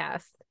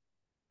podcast.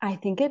 I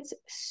think it's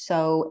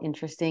so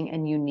interesting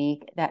and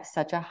unique that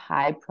such a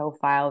high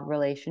profile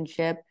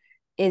relationship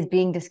is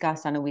being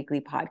discussed on a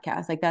weekly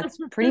podcast. Like that's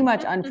pretty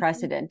much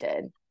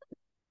unprecedented.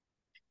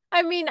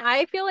 I mean,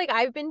 I feel like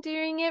I've been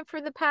doing it for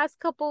the past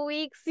couple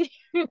weeks,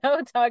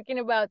 talking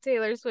about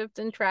Taylor Swift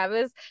and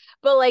Travis,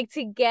 but like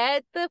to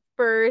get the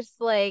first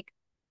like,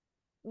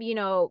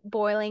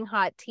 boiling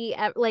hot tea,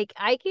 like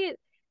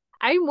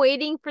I'm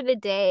waiting for the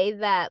day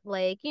that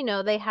like,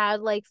 they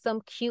had like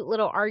some cute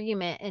little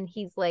argument and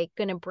he's like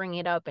gonna bring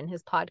it up in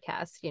his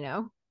podcast.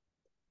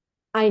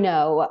 I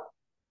know.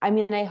 I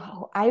mean,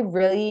 I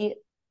really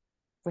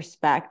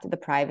respect the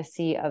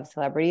privacy of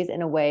celebrities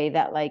in a way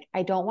that like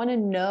I don't want to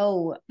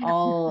know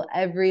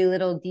every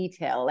little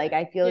detail. Like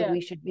I feel like Yeah.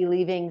 we should be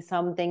leaving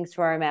some things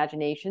to our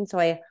imagination. So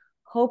I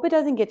hope it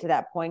doesn't get to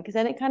that point because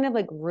then it kind of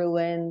like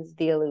ruins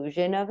the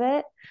illusion of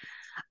it.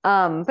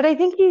 But I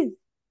think he's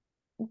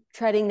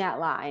treading that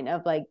line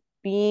of like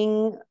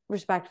being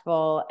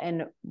respectful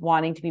and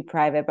wanting to be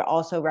private, but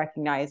also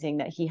recognizing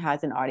that he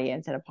has an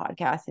audience and a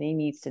podcast and he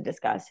needs to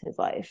discuss his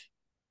life.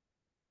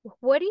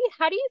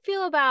 How do you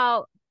feel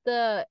about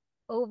the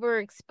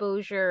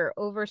overexposure,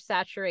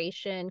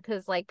 oversaturation?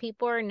 Because like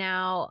people are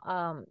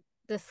now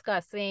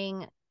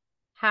discussing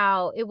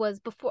how it was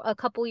before a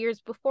couple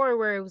years before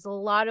where it was a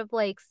lot of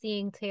like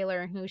seeing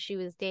Taylor and who she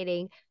was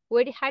dating.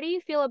 How do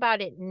you feel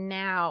about it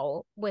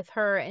now with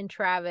her and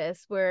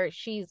Travis, where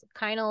she's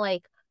kind of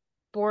like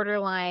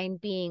borderline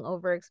being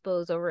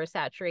overexposed,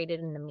 oversaturated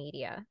in the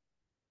media?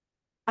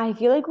 I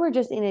feel like we're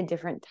just in a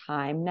different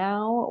time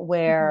now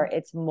where Mhm.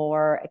 it's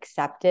more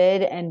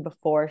accepted. And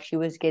before she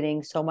was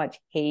getting so much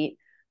hate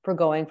for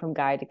going from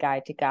guy to guy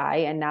to guy.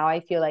 And now I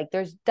feel like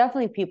there's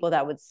definitely people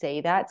that would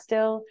say that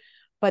still,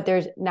 but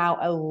there's now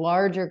a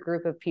larger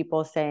group of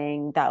people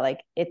saying that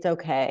like it's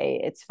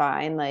okay, it's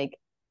fine, like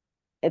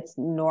it's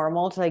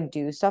normal to like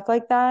do stuff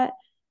like that.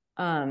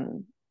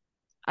 Um,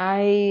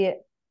 I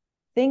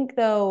think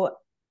though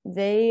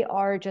they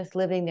are just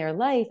living their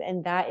life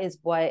and that is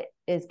what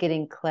is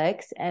getting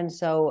clicks. And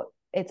so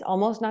it's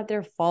almost not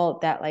their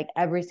fault that like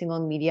every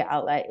single media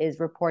outlet is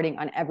reporting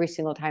on every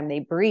single time they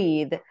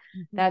breathe.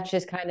 Mhm. That's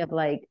just kind of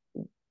like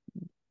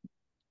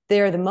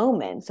they're the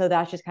moment. So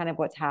that's just kind of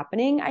what's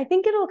happening. I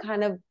think it'll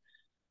kind of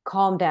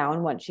calm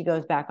down once she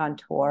goes back on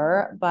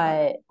tour.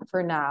 But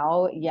for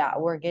now, yeah,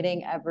 we're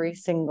getting every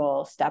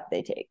single step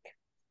they take.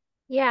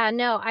 Yeah,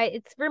 no,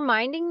 it's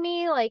reminding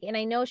me like, and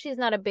I know she's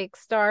not a big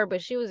star,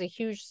 but she was a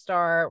huge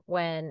star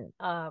when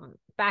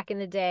back in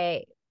the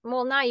day.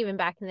 Well, not even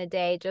back in the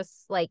day,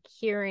 just like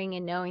hearing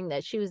and knowing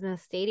that she was in the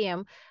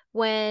stadium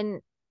when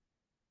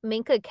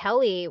Minka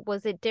Kelly,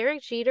 was it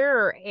Derek Jeter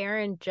or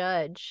Aaron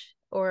Judge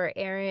or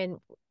Aaron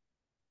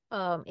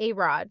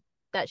A-Rod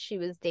that she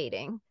was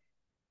dating?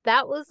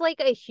 That was like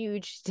a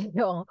huge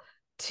deal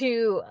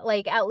to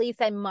like at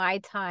least at my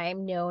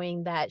time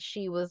knowing that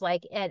she was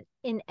like at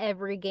in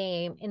every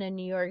game in a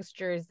New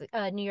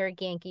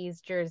York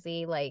Yankees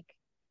jersey. Like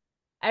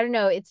I don't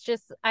know, it's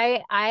just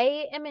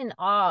I am in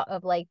awe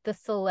of like the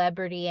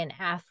celebrity and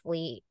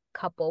athlete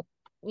couple,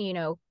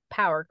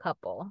 power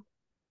couple.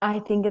 I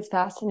think it's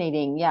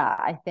fascinating. Yeah,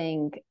 I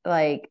think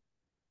like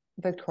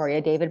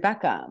Victoria David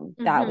Beckham.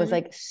 That was Mm-hmm.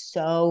 like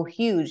so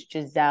huge.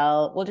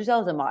 Giselle, well,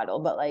 Giselle's a model,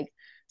 but like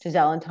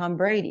Giselle and Tom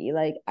Brady.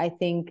 Like I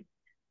think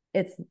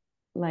it's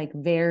like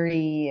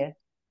very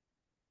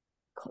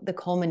the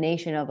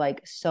culmination of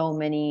like so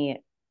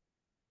many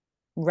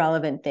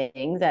relevant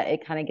things that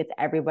it kind of gets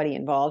everybody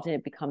involved and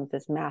it becomes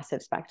this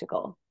massive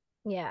spectacle.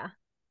 Yeah.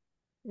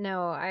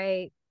 No,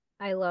 I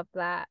love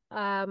that.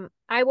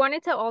 I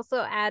wanted to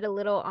also add a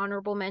little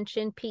honorable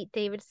mention, Pete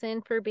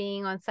Davidson for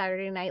being on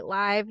Saturday Night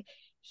Live.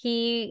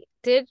 He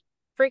did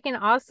freaking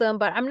awesome,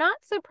 but I'm not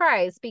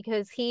surprised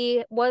because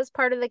he was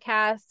part of the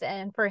cast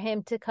and for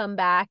him to come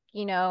back,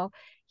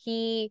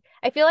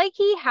 I feel like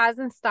he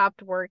hasn't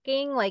stopped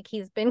working. Like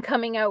he's been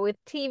coming out with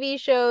TV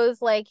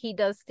shows, like he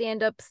does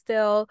stand up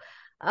still.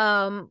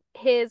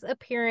 His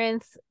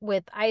appearance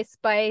with Ice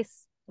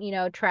Spice,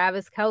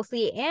 Travis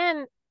Kelsey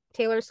and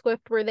Taylor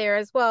Swift were there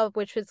as well,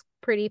 which was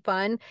pretty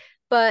fun.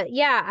 But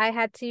yeah, I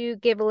had to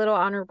give a little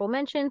honorable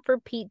mention for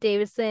Pete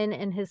Davidson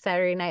and his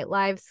Saturday Night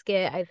Live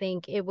skit. I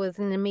think it was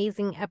an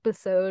amazing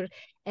episode,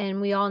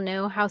 and we all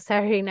know how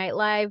Saturday Night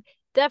Live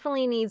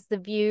definitely needs the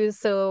views.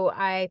 So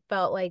I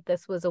felt like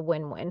this was a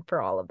win-win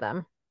for all of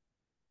them.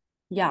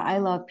 Yeah, I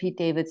love Pete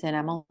Davidson.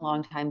 I'm a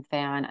longtime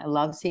fan. I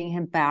love seeing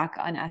him back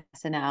on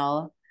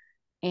SNL.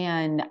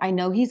 And I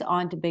know he's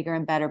on to bigger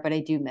and better, but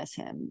I do miss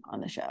him on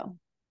the show.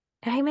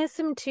 I miss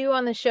him too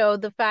on the show.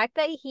 The fact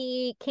that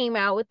he came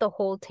out with the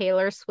whole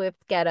Taylor Swift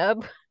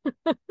getup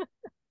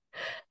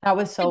That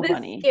was so the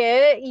funny.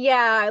 skit,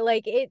 yeah,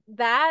 like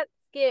that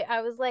skit,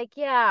 I was like,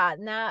 yeah,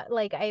 not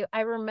like I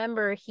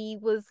remember he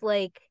was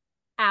like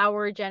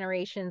our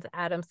generation's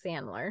Adam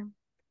Sandler.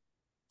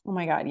 Oh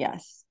my God,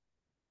 yes.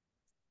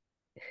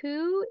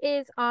 Who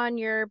is on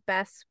your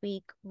best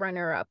week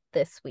runner up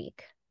this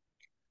week?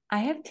 I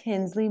have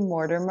Tinsley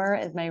Mortimer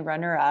as my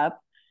runner up.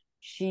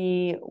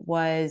 She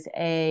was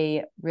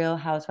a Real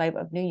Housewife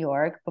of New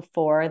York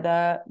before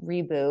the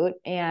reboot,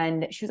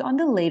 and she was on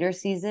the later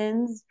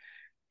seasons.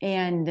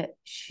 And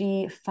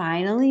she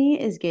finally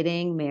is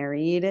getting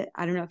married.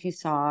 I don't know if you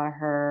saw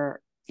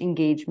her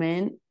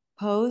engagement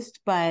post,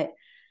 but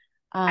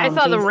I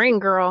saw the She's ring,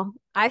 girl.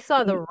 I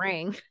saw the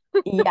ring.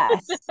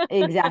 yes,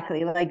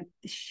 exactly. Like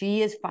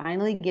she is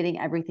finally getting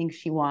everything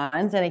she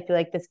wants. And I feel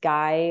like this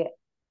guy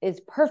is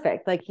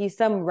perfect. Like he's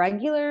some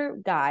regular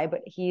guy,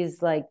 but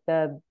he's like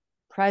the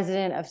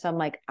president of some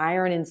like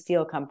iron and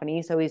steel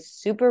company. So he's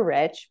super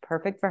rich,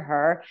 perfect for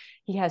her.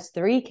 He has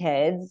 3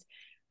 kids.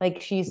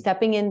 Like she's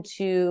stepping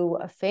into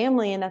a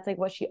family, and that's like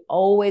what she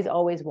always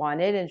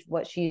wanted and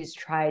what she's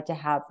tried to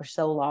have for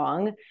so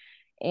long.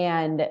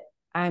 And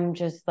I'm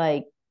just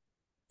like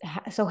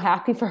so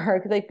happy for her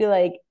because I feel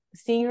like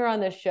seeing her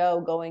on the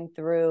show going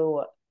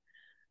through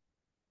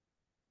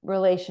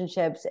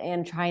relationships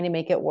and trying to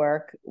make it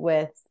work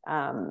with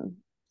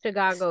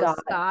Chicago Scott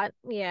Scott.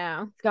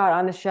 Yeah. Scott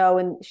on the show,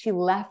 and she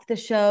left the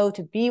show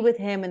to be with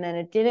him and then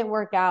it didn't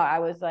work out. I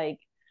was like,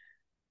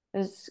 it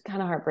was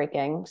kind of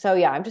heartbreaking. So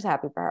yeah, I'm just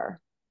happy for her.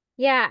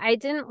 Yeah, I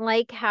didn't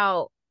like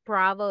how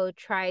Bravo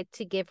tried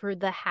to give her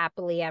the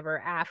happily ever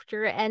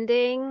after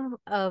ending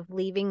of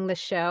leaving the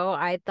show.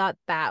 I thought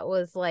that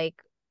was like,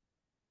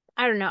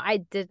 I don't know, I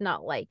did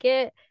not like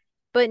it.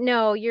 But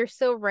no, you're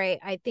so right.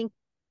 I think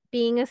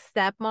being a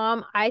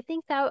stepmom, I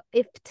think that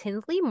if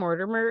Tinsley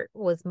Mortimer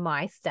was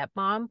my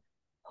stepmom,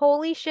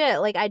 holy shit,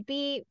 like I'd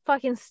be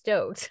fucking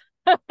stoked.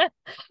 I'd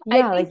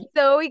Yeah, be like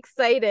so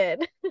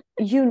excited.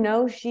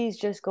 she's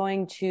just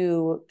going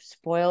to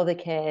spoil the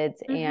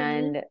kids Hmm.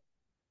 and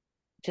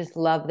just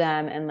love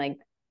them and like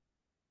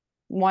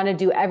want to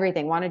do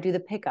everything, want to do the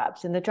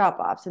pickups and the drop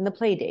offs and the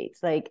play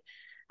dates. Like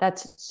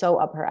that's so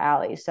up her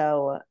alley.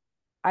 So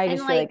I And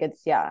just feel like, like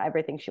it's yeah,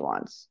 everything she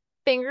wants.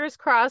 fingers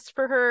crossed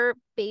for her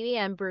baby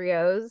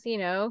embryos, you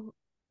know.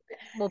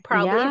 We'll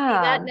probably see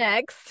that Yeah,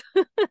 next.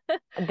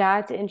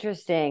 that's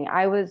interesting.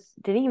 I was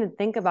didn't even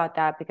think about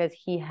that because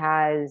he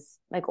has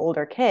like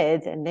older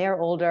kids and they're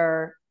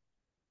older,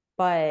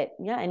 but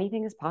yeah,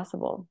 anything is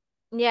possible.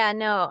 Yeah,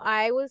 no,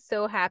 I was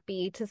so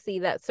happy to see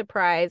that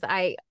surprise.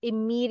 I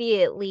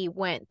immediately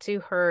went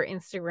to her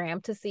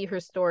Instagram to see her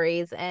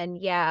stories. And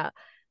yeah,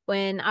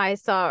 when I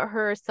saw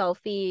her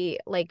selfie,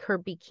 like her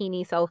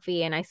bikini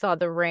selfie, and I saw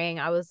the ring,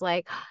 I was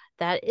like,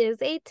 that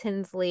is a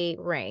Tinsley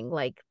ring.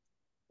 Like,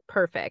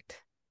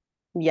 perfect.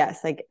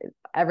 Yes, like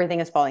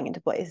everything is falling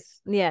into place.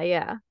 Yeah,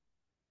 yeah.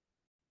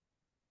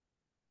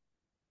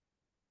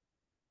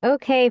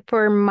 Okay,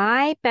 for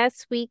my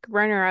best week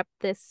runner up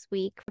this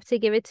week, I have to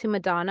give it to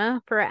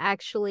Madonna for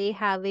actually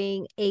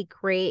having a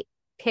great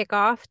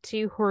kickoff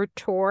to her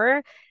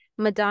tour.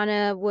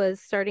 Madonna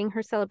was starting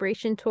her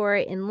celebration tour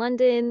in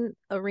London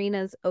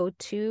Arena's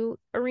O2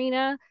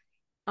 Arena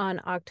on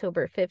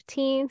October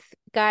 15th.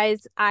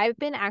 Guys, I've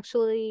been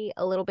actually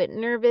a little bit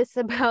nervous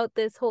about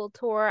this whole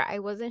tour. I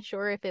wasn't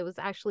sure if it was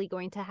actually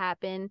going to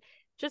happen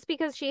just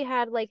because she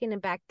had like a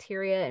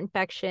bacteria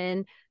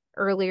infection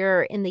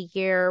earlier in the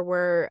year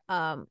where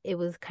it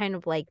was kind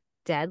of like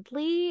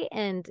deadly,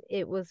 and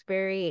it was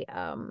very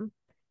I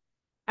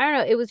don't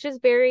know, it was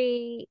just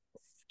very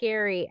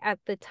scary at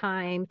the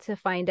time to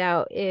find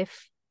out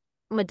if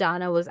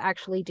Madonna was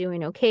actually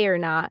doing okay or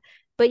not.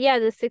 But yeah,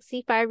 the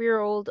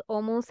 65-year-old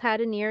almost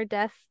had a near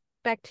death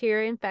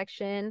bacteria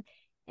infection,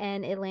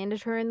 and it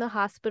landed her in the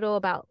hospital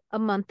about a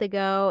month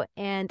ago.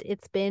 And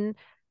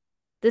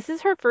this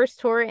is her first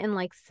tour in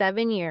like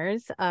 7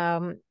 years.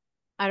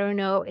 I don't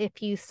know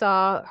if you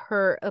saw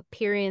her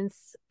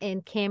appearance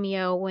in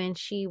Cameo when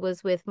she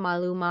was with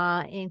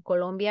Maluma in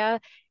Colombia,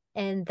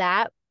 and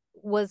that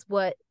was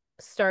what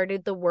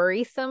started the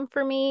worrisome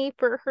for me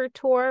for her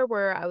tour,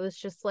 where I was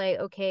just like,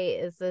 okay,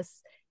 is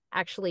this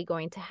actually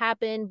going to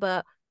happen?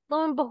 But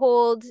lo and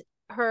behold,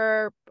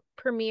 her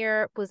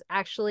premiere was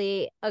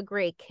actually a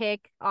great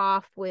kick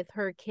off with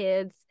her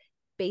kids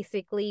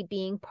basically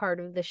being part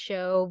of the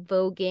show,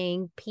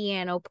 voguing,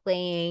 piano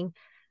playing,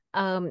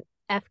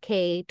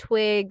 FK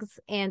Twigs,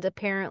 and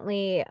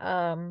apparently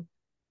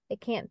I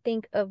can't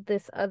think of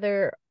this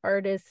other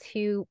artist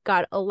who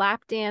got a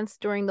lap dance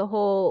during the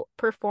whole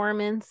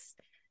performance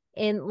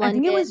in I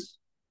think it London.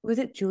 was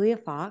it Julia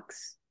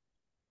Fox?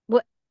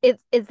 What is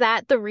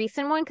that the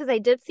recent one? Because I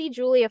did see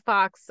Julia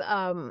Fox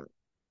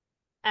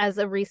as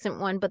a recent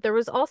one, but there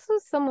was also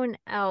someone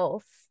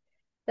else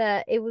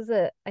that it was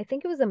a I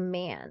think it was a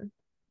man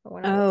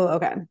when I was Oh,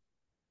 okay.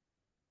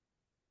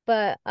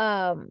 but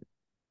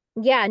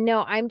yeah,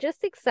 no, I'm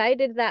just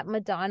excited that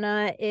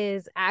Madonna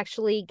is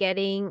actually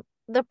getting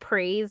the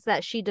praise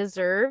that she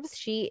deserves.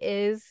 She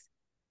is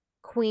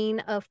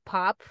queen of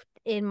pop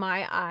in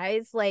my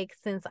eyes. Like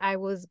since I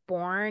was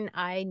born,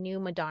 I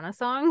knew Madonna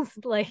songs.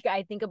 Like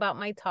I think about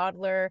my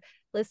toddler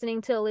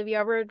listening to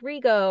Olivia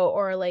Rodrigo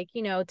or like,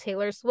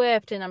 Taylor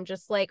Swift, and I'm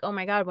just like, "Oh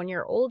my God, when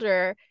you're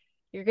older,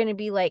 you're going to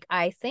be like,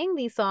 I sang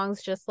these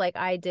songs just like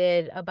I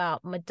did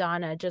about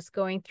Madonna, just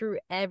going through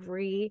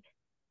every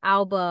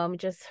album,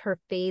 just her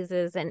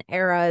phases and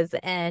eras,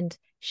 and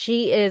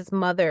she is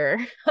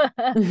mother."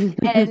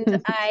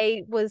 And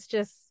I was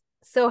just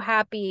so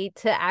happy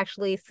to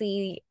actually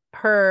see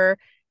her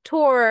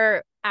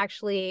tour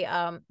actually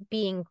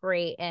being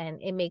great,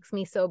 and it makes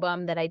me so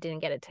bummed that I didn't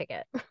get a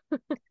ticket.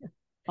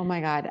 Oh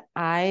my God.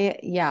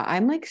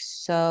 I'm like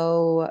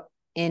so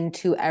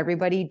into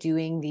everybody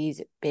doing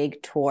these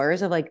big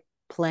tours of like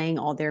playing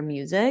all their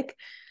music.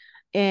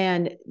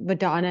 And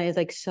Madonna is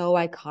like so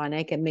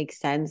iconic. It makes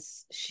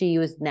sense. She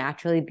was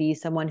naturally be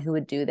someone who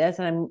would do this.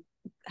 And I'm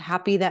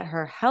happy that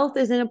her health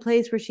is in a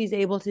place where she's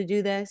able to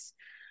do this.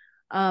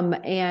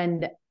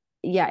 And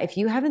yeah, if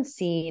you haven't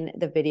seen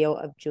the video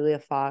of Julia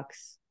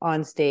Fox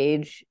on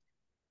stage,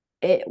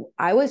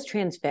 I was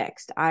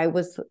transfixed.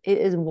 It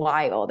is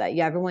wild that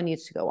yeah, everyone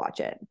needs to go watch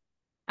it.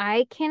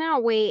 I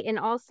cannot wait. And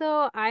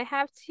also I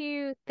have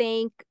to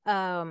thank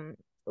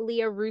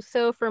Leah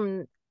Russo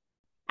from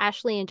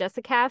Ashley and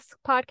Jessica's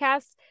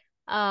podcast.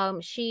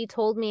 She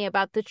told me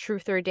about the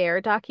Truth or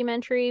Dare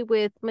documentary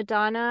with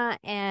Madonna,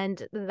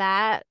 and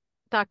that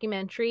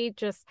documentary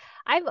just,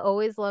 I've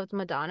always loved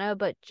Madonna,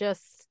 but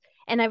just,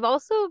 and I've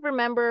also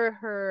remember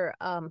her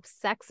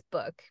sex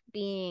book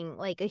being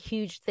like a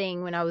huge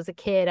thing when I was a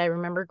kid. I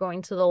remember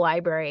going to the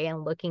library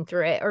and looking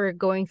through it, or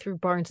going through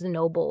Barnes and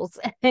Nobles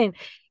and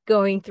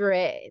going through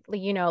it,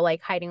 you know,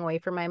 like hiding away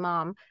from my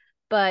mom.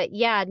 But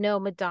yeah, no,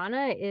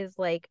 Madonna is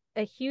like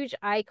a huge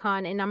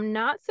icon, and I'm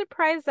not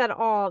surprised at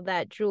all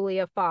that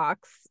Julia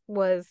Fox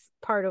was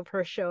part of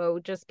her show,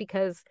 just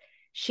because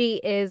she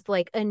is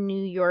like a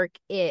New York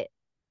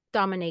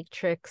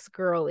dominatrix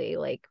girly.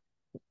 Like,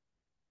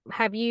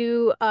 have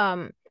you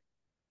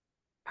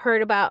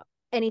heard about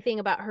anything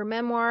about her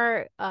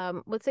memoir?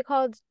 What's it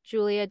called?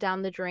 Julia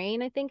Down the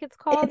Drain, I think it's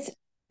called.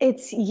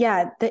 It's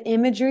yeah, the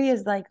imagery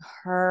is like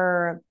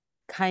her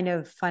kind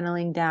of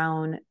funneling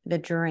down the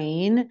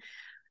drain.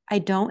 I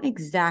don't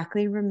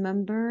exactly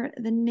remember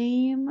the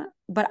name,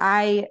 but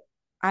I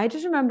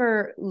just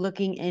remember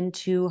looking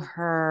into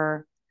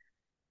her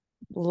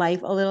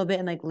life a little bit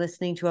and like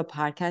listening to a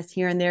podcast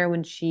here and there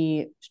when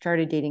she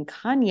started dating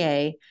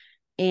Kanye,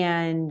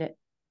 and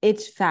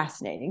it's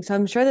fascinating. So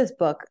I'm sure this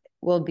book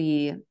will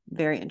be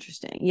very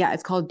interesting. Yeah,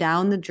 it's called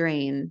Down the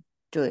Drain,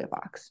 Julia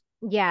Fox.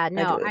 Yeah, By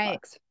no, Julia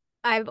Fox.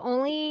 I've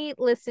only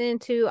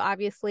listened to,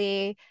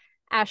 obviously,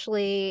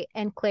 Ashley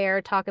and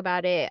Claire talk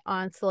about it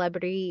on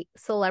Celebrity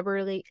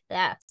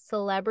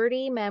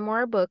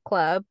Memoir Book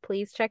Club.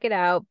 Please check it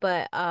out.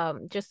 But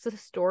just the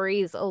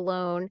stories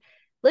alone,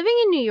 living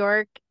in New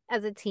York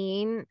as a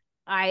teen,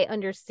 I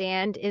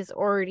understand is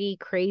already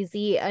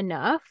crazy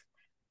enough.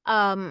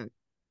 Um,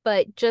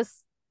 but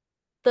just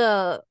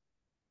the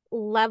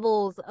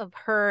levels of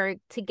her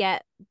to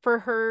get for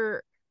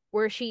her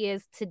where she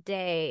is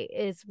today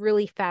is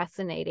really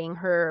fascinating.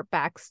 Her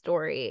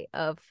backstory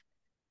of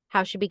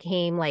how she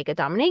became like a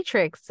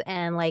dominatrix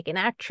and like an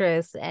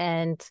actress,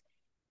 and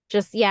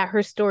just, yeah,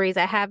 her stories.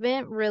 I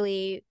haven't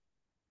really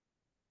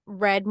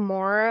read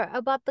more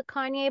about the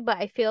Kanye, but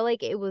I feel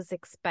like it was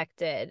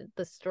expected,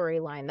 the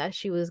storyline that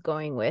she was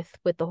going with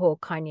the whole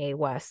Kanye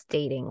West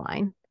dating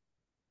line.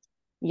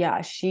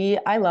 Yeah,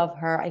 I love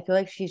her. I feel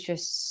like she's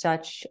just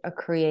such a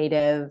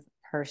creative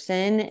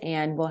person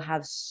and will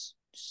have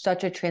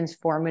such a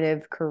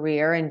transformative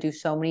career and do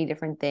so many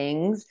different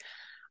things.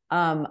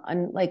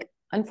 Like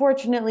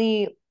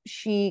unfortunately,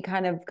 she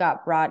kind of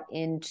got brought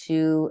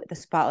into the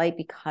spotlight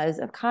because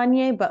of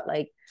Kanye, but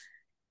like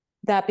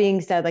that being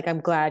said, like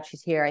I'm glad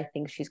she's here. I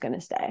think she's gonna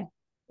stay.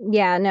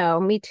 Yeah, no,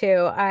 me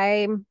too.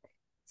 I'm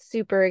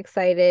super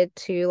excited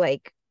to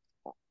like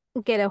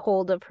get a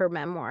hold of her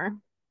memoir.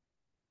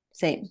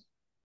 Same.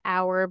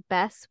 Our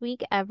best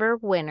week ever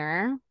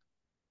winner.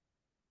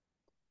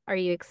 Are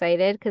you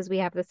excited? Because we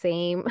have the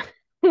same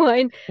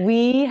one.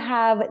 We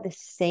have the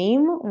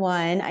same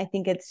one. I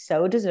think it's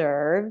so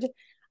deserved.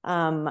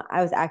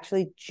 I was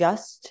actually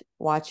just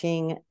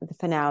watching the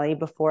finale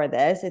before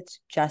this. It's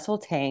Jessel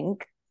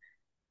Tank.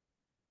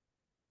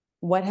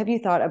 What have you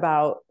thought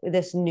about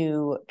this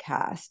new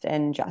cast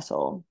and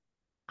Jessel?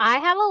 I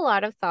have a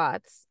lot of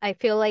thoughts. I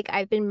feel like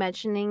I've been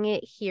mentioning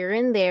it here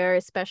and there,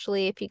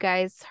 especially if you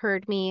guys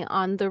heard me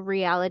on the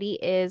Reality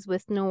Is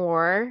with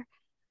Noor.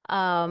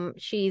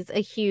 She's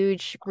a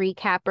huge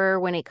recapper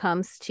when it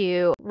comes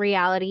to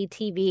reality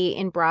TV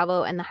in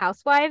Bravo and the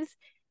Housewives.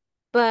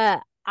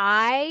 But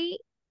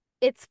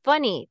it's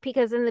funny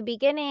because in the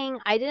beginning,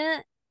 I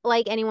didn't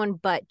like anyone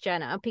but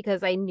Jenna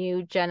because I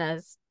knew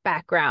Jenna's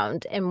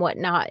background and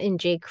whatnot in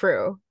J.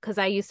 Crew because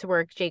I used to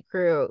work J.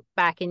 Crew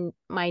back in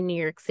my New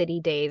York City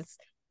days.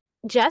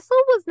 Jessel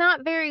was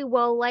not very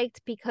well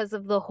liked because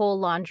of the whole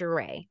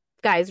lingerie.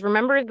 Guys,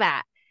 remember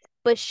that.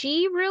 But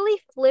she really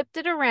flipped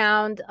it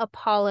around,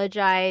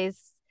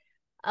 apologized,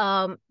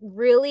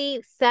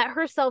 really set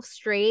herself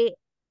straight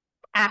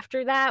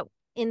after that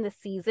in the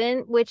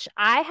season, which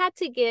I had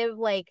to give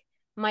like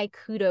my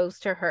kudos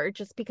to her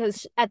just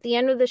because at the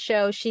end of the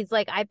show, she's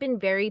like, I've been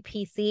very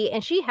PC,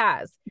 and she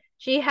has.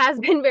 She has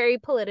been very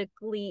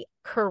politically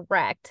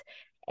correct.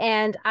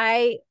 And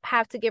I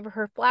have to give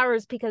her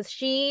flowers because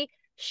she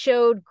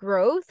showed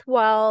growth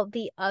while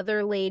the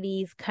other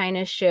ladies kind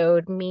of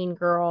showed mean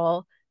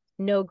girl,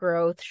 no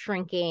growth,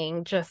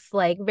 shrinking, just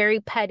like very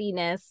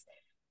pettiness.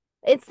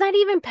 It's not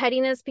even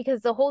pettiness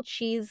because the whole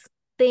cheese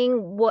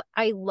thing what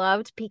I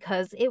loved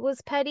because it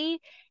was petty.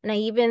 And I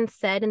even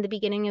said in the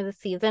beginning of the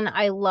season,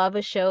 I love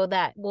a show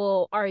that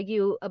will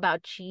argue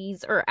about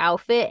cheese or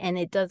outfit and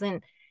it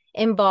doesn't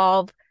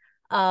involve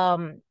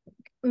um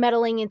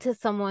meddling into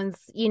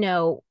someone's,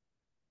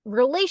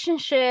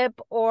 relationship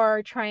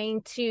or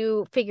trying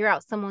to figure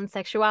out someone's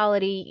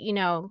sexuality,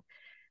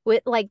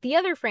 with like the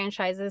other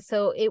franchises.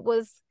 So it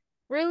was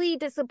really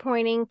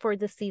disappointing for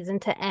the season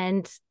to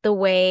end the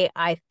way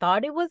I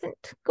thought it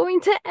wasn't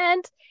going to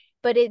end,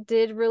 but it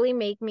did really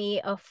make me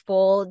a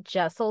full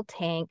Jessel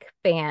Taank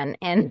fan.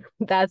 And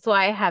that's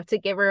why I have to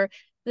give her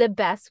the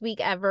best week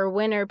ever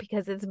winner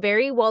because it's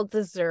very well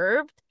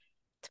deserved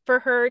for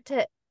her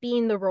to be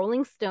in the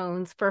Rolling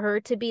Stones, for her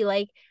to be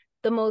like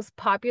the most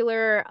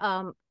popular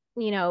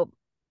you know,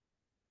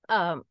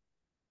 um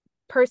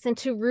person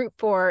to root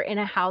for in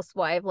a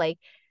housewife, like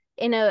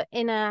in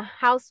a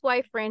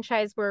housewife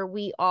franchise where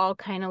we all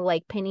kind of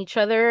like pin each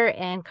other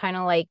and kind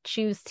of like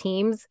choose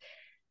teams.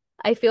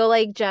 I feel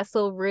like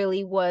Jessel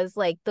really was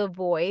like the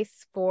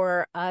voice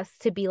for us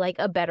to be like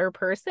a better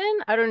person.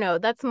 I don't know.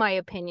 That's my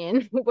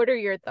opinion. What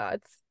are your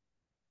thoughts?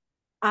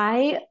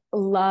 I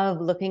love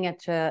looking at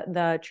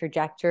the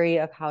trajectory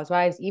of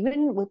Housewives,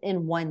 even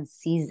within one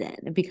season,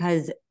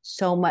 because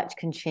so much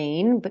can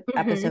change Hmm.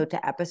 episode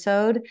to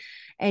episode.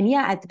 And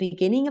yeah, at the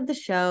beginning of the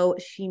show,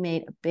 she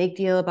made a big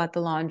deal about the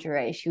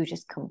lingerie. She was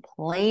just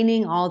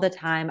complaining all the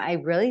time. I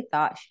really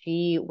thought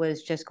she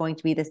was just going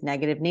to be this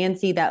negative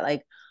Nancy that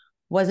like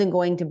wasn't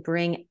going to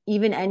bring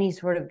even any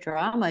sort of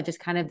drama, just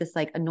kind of this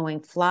like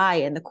annoying fly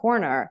in the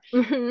corner.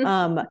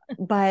 Hmm.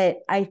 But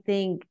I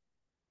think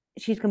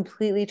she's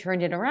completely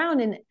turned it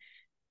around. And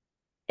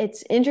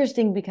it's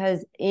interesting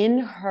because in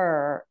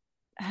her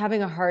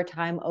having a hard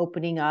time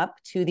opening up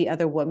to the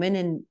other woman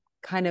and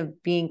kind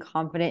of being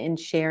confident in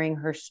sharing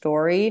her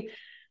story,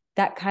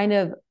 that kind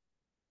of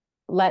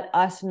let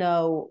us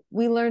know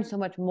we learned so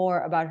much more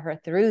about her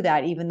through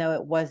that, even though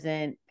it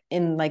wasn't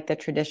in like the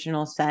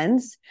traditional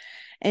sense.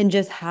 And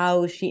just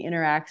how she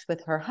interacts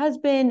with her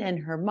husband and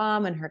her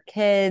mom and her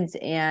kids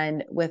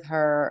and with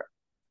her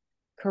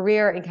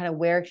career and kind of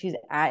where she's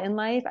at in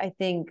life. I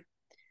think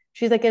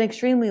she's like an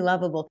extremely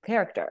lovable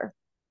character.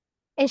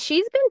 And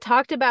she's been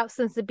talked about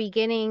since the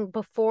beginning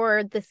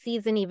before the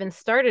season even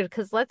started,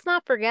 because let's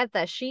not forget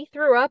that she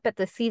threw up at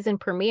the season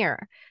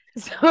premiere.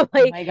 So, Oh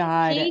like, my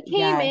God. she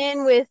came in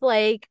Yes. with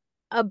like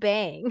a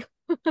bang,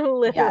 Yes.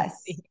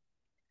 literally.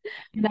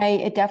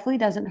 And it definitely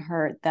doesn't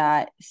hurt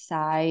that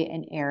Sai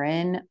and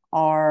Aaron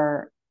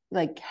are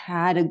like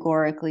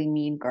categorically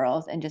mean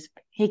girls and just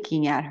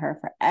picking at her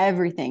for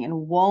everything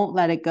and won't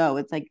let it go.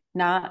 It's like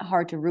not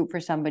hard to root for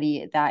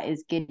somebody that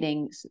is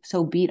getting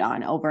so beat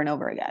on over and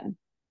over again.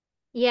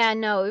 Yeah,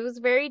 no, it was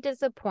very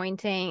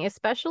disappointing,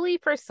 especially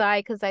for Sai,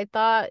 because I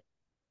thought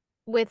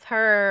with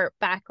her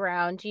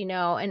background,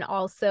 and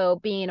also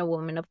being a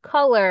woman of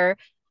color,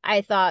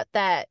 I thought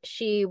that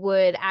she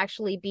would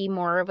actually be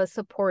more of a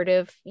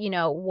supportive,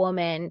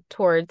 woman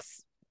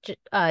towards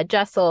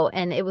Jessel.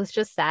 And it was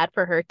just sad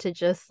for her to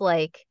just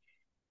like,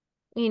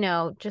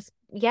 just,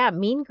 yeah,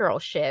 mean girl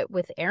shit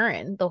with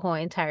Aaron the whole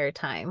entire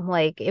time.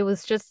 Like, it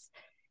was just,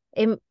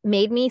 it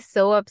made me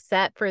so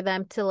upset for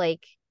them to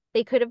like,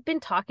 they could have been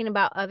talking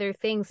about other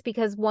things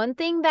because one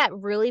thing that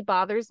really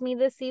bothers me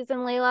this season,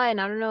 Layla, and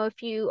I don't know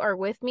if you are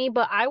with me,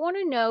 but I want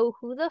to know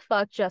who the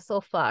fuck Jessel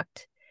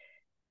fucked.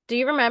 Do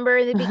you remember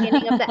in the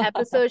beginning of the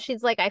episode,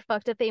 she's like, I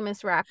fucked a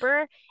famous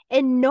rapper,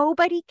 and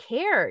nobody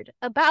cared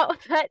about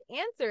that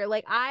answer.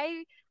 Like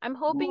I'm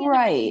hoping in the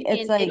Right.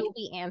 It's reunion it'll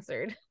be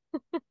answered.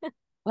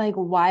 like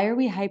why are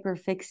we hyper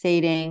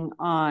fixating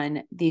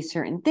on these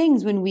certain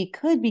things when we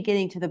could be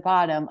getting to the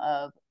bottom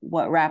of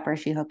what rapper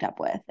she hooked up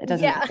with? It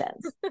doesn't make Yeah,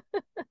 sense.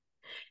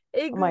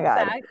 Oh my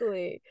God.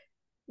 exactly.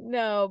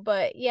 No,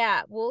 but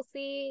yeah, we'll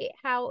see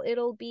how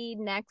it'll be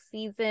next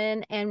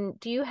season. And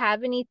do you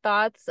have any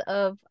thoughts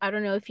of, I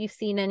don't know if you've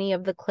seen any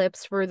of the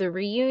clips for the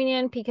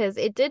reunion, because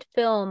it did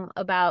film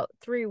about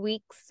 3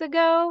 weeks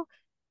ago,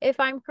 if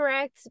I'm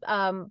correct.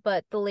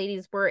 But the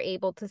ladies were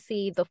able to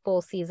see the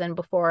full season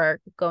before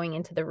going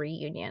into the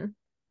reunion.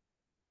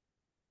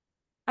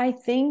 I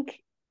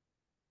think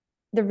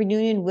the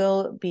reunion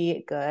will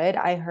be good.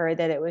 I heard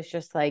that it was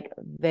just like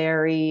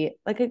very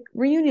like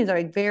reunions are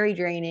like very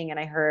draining, and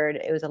I heard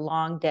it was a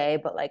long day,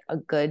 but like a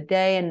good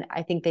day. And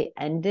I think they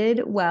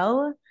ended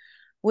well,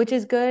 which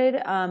is good.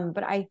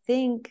 But I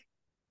think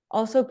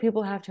also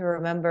people have to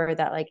remember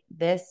that like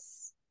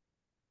this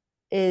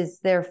is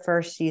their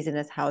first season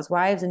as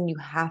housewives and you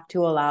have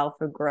to allow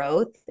for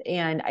growth.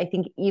 And I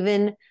think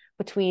even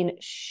between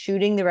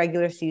shooting the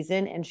regular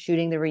season and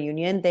shooting the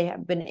reunion, they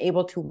have been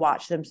able to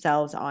watch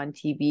themselves on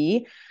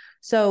TV.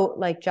 So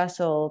like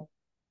Jessel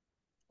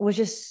was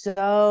just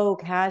so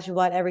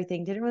casual at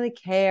everything, didn't really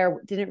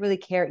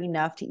care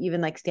enough to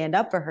even like stand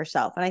up for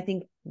herself. And I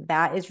think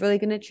that is really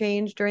going to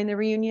change during the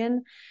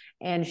reunion.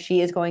 And she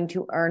is going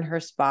to earn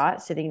her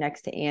spot sitting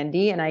next to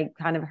Andy. And I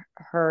kind of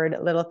heard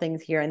little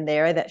things here and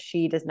there that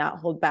she does not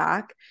hold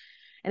back.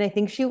 And I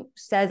think she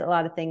says a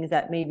lot of things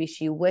that maybe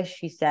she wished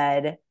she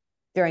said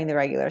during the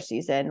regular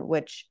season,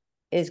 which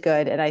is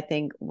good, and I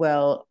think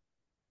will.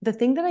 The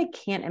thing that I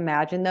can't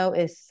imagine though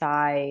is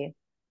Sai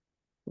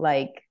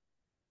like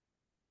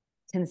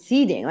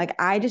conceding. Like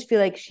I just feel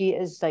like she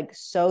is like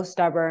so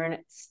stubborn,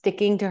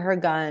 sticking to her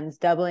guns,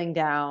 doubling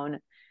down,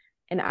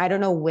 and I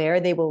don't know where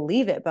they will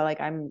leave it, but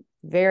like I'm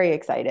very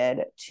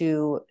excited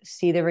to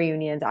see the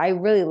reunions. I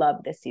really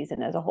love this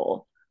season as a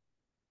whole.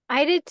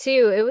 I did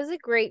too. It was a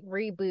great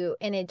reboot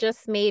and it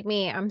just made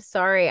me, I'm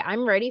sorry,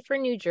 I'm ready for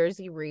New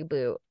Jersey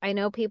reboot. I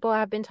know people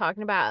have been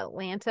talking about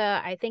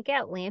Atlanta. I think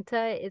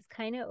Atlanta is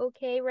kind of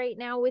okay right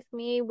now with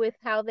me with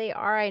how they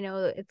are. I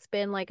know it's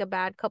been like a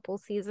bad couple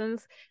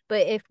seasons,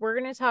 but if we're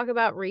going to talk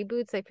about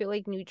reboots, I feel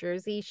like New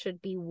Jersey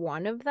should be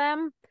one of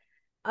them.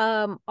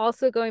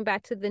 Also going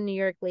back to the New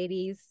York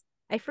ladies,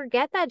 I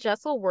forget that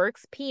Jessel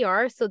works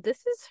PR, so this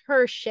is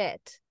her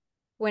shit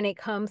when it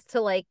comes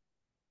to like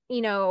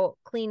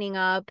cleaning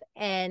up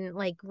and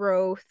like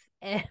growth.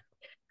 And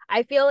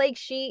I feel like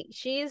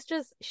she's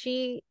just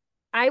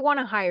I want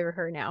to hire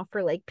her now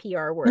for like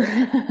PR work.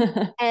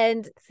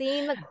 And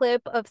seeing the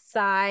clip of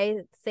Sai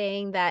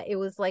saying that it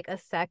was like a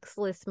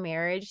sexless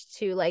marriage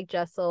to like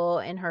Jessel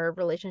and her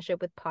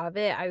relationship with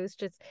Pavitt, I was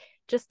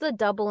just the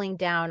doubling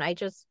down.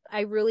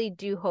 I really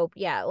do hope,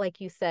 yeah, like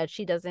you said,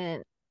 she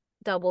doesn't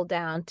double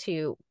down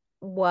to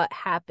what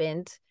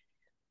happened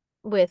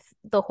with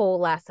the whole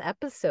last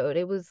episode.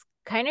 It was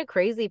kind of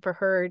crazy for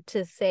her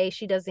to say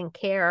she doesn't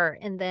care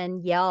and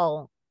then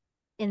yell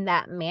in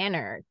that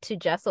manner to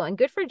Jessel. And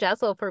good for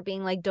Jessel for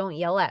being like, don't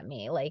yell at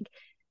me. Like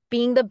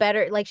being the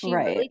better, like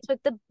Right.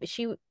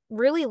 she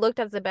really looked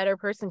as a better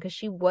person because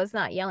she was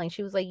not yelling.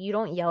 She was like, you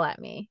don't yell at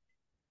me.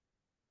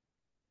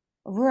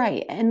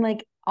 Right. And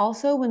like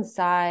also when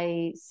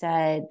Sai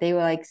said they were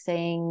like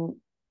saying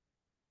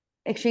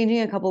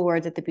exchanging a couple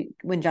words at the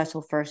when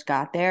Jessel first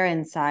got there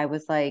and Sai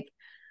was like,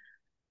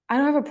 I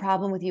don't have a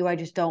problem with you. I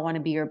just don't want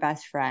to be your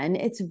best friend.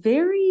 It's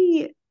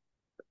very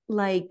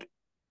like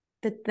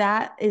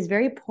that is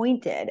very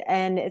pointed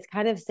and it's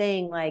kind of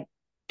saying like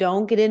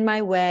don't get in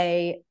my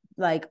way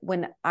like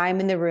when I'm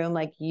in the room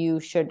like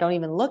you should don't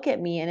even look at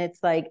me and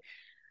it's like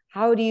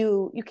how do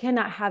you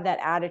cannot have that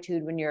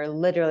attitude when you're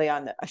literally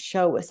on a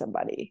show with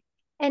somebody.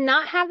 And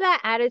not have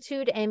that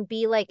attitude and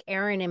be like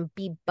Aaron and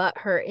be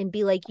butthurt and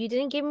be like, you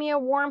didn't give me a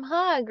warm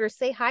hug or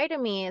say hi to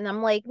me. And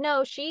I'm like,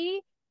 no,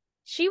 she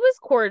was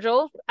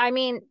cordial. I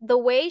mean, the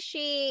way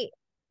she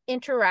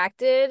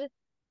interacted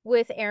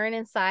with Aaron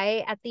and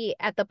Sai at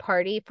the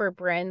party for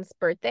Bryn's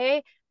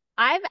birthday,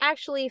 I've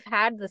actually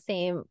had the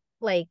same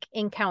like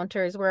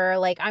encounters where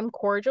like I'm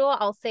cordial,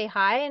 I'll say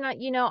hi and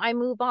I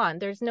move on.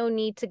 There's no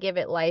need to give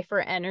it life or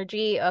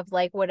energy of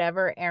like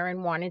whatever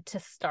Aaron wanted to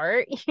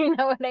start. You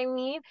know what I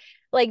mean?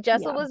 Like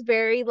Jessel Yeah. was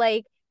very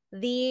like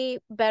the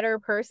better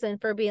person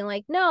for being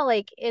like, no,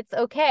 like it's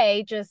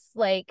okay. Just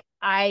like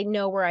I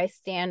know where I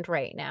stand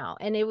right now.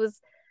 And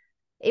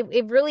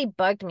it really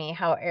bugged me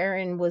how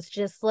Aaron was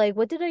just like,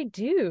 what did I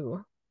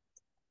do?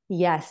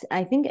 Yes,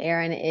 I think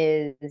Erin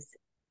is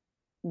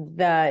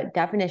the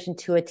definition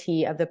to a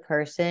T of the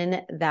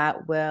person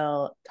that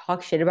will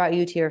talk shit about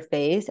you to your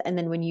face. And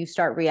then when you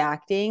start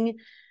reacting,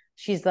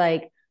 she's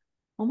like,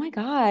 oh my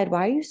God,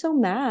 why are you so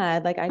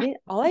mad? Like, I didn't,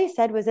 all I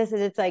said was this,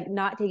 and it's like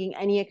not taking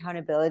any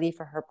accountability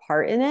for her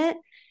part in it.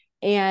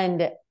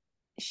 And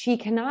she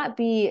cannot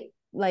be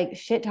like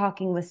shit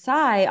talking with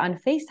Sai on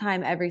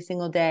FaceTime every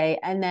single day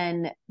and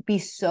then be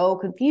so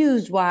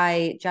confused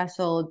why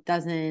Jessel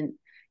doesn't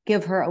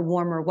give her a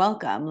warmer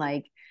welcome.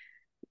 Like,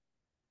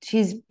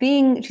 she's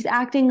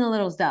acting a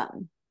little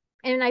dumb.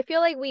 And I feel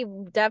like we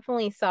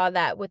definitely saw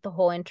that with the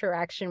whole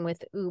interaction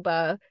with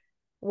Uba,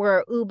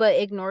 where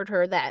Uba ignored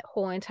her that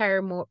whole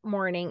entire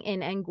morning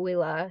in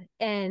Anguilla.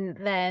 And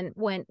then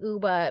when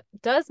Uba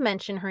does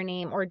mention her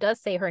name or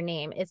does say her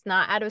name, it's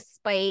not out of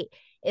spite.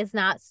 It's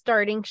not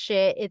starting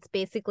shit. It's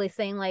basically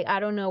saying, like, I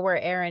don't know where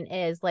Aaron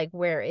is. Like,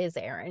 where is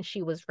Aaron?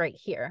 She was right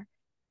here.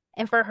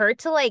 And for her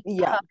to like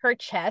Yeah. puff her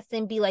chest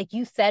and be like,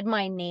 you said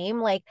my name,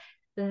 like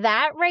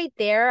that right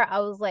there, I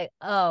was like,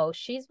 oh,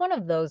 she's one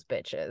of those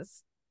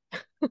bitches.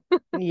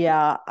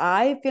 Yeah,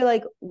 I feel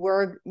like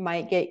we're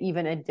might get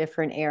even a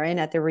different Erin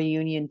at the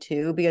reunion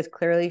too, because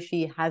clearly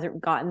she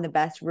hasn't gotten the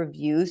best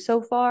reviews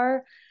so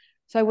far.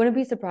 So I wouldn't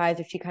be surprised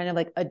if she kind of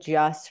like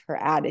adjusts her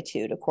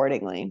attitude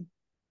accordingly.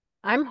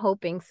 I'm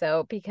hoping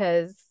so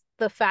because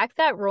the fact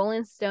that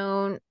Rolling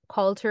Stone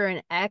called her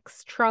an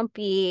ex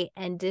Trumpy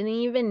and didn't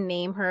even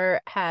name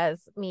her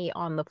has me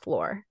on the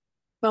floor.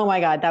 Oh my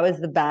God, that was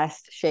the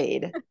best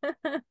shade.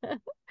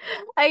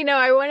 I know.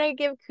 I want to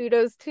give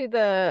kudos to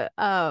the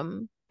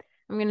I'm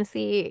gonna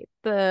see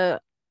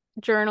the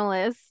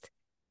journalist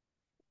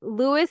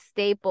Louis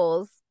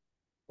Staples.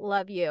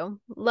 Love you.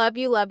 Love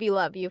you, love you,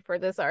 love you for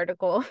this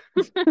article.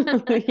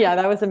 Yeah,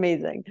 that was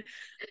amazing.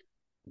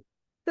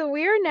 So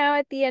we are now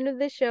at the end of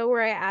the show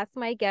where I ask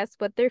my guests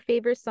what their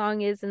favorite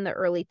song is in the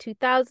early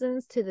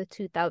 2000s to the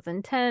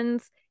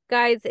 2010s.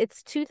 Guys,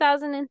 it's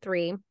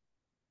 2003.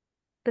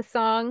 The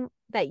song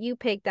that you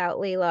picked out,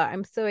 Leilah,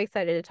 I'm so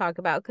excited to talk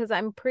about because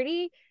I'm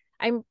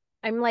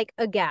I'm like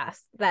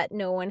aghast that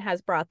no one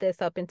has brought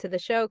this up into the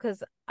show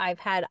because I've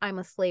had I'm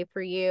a Slave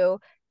for You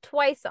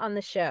twice on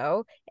the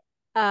show.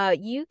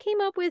 You came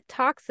up with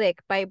Toxic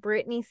by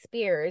Britney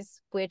Spears,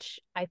 which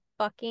I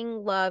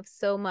fucking love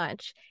so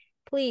much.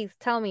 Please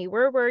tell me,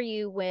 where were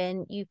you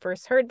when you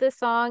first heard this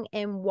song,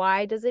 and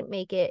why does it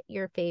make it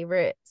your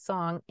favorite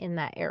song in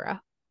that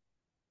era?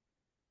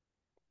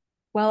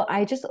 Well,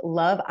 I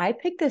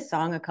picked this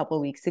song a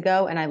couple weeks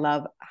ago and I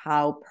love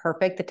how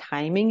perfect the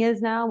timing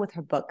is now with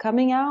her book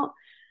coming out.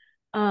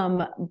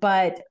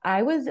 But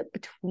I was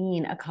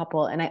between a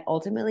couple and I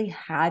ultimately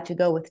had to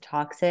go with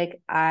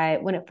Toxic.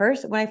 When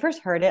I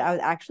first heard it, I was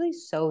actually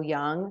so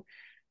young,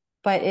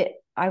 but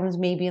I was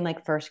maybe in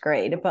like first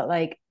grade. But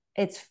like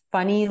it's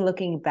funny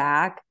looking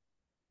back,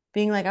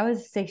 being like I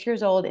was 6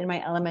 years old in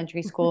my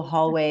elementary school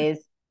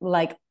hallways,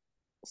 like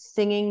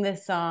singing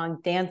this song,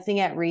 dancing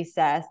at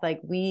recess.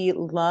 Like we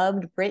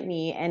loved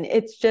Britney, and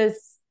it's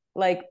just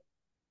like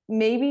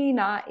maybe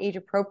not age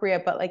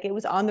appropriate, but like it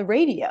was on the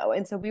radio.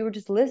 And so we were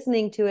just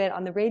listening to it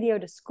on the radio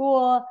to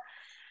school.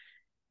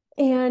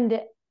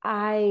 And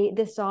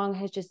this song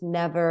has just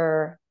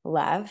never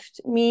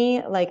left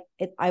me. Like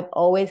I've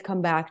always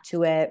come back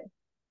to it.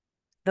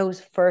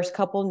 Those first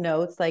couple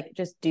notes, like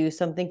just do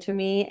something to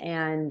me.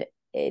 And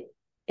it,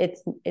 it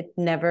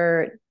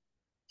never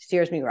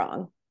steers me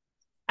wrong.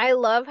 I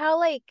love how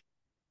like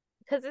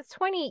because it's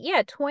 20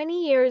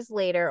 years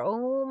later.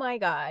 Oh my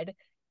God.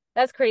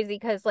 That's crazy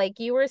because like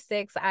you were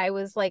 6, I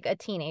was like a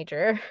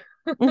teenager.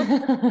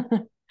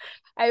 I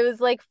was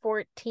like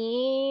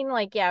 14,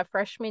 like yeah,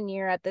 freshman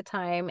year at the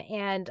time.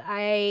 And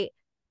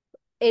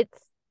it's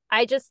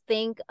I just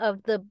think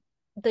of the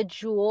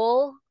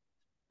Jewel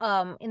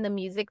in the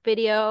music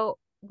video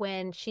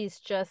when she's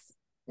just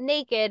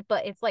naked,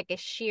 but it's like a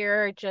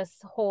sheer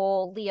just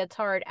whole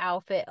leotard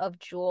outfit of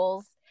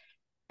jewels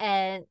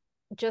and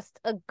just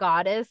a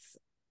goddess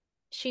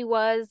she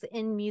was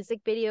in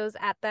music videos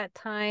at that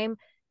time.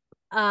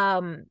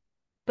 Um,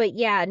 but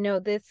yeah, no,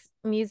 this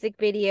music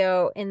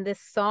video and this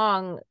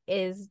song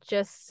is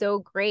just so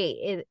great.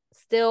 It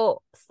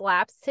still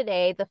slaps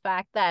today. The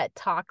fact that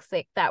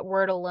toxic, that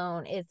word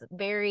alone, is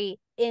very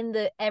in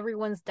the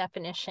everyone's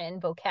definition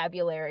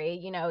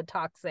vocabulary,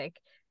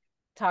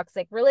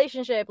 toxic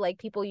relationship. Like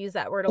people use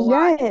that word a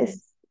lot. And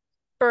Yes.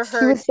 for She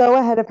her was so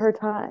ahead of her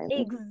time.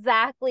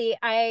 exactly.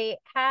 I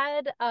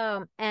had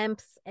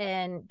Emps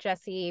and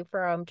Jesse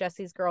from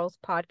Jesse's Girls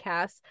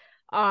podcast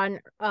on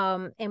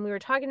and we were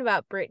talking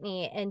about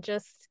Britney and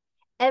just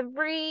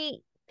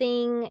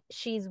everything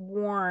she's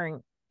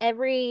worn,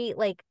 every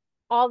like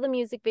all the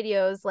music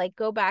videos, like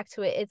go back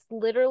to it. It's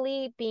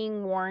literally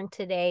being worn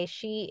today.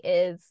 She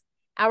is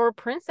our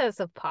princess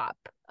of pop.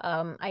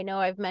 I know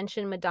I've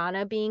mentioned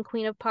Madonna being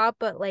queen of pop,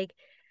 but like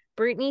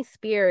Britney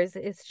Spears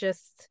is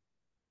just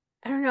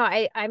I don't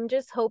know. I'm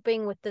just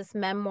hoping with this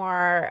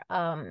memoir,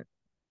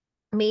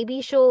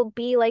 maybe she'll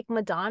be like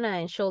Madonna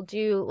and she'll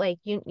do like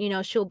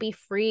she'll be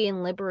free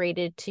and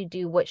liberated to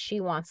do what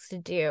she wants to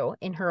do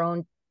in her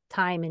own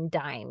time and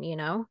dime.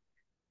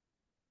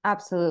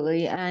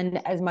 Absolutely.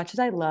 And as much as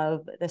I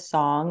love the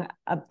song,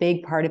 a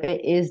big part of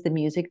it is the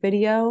music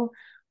video,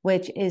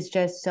 which is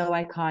just so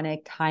iconic,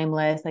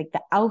 timeless. Like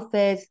the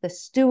outfits, the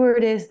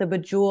stewardess, the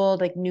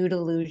bejeweled, like nude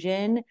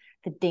illusion,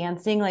 the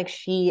dancing. Like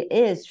she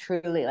is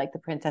truly like the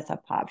princess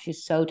of pop.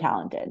 She's so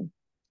talented.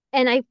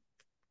 And I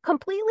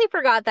completely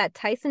forgot that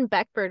Tyson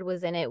Beckford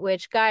was in it,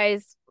 which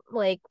guys,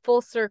 like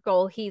full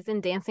circle, he's in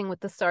Dancing with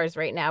the Stars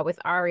right now with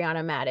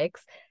Ariana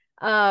Madix.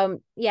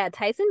 Yeah,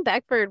 Tyson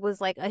Beckford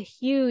was like a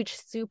huge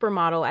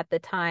supermodel at the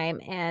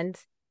time and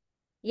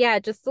yeah,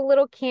 just the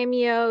little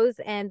cameos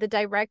and the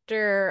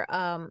director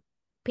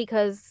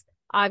because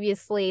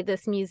obviously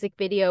this music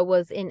video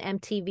was in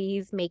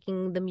MTV's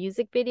making the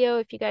music video.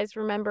 If you guys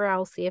remember,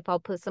 I'll see if I'll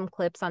put some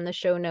clips on the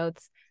show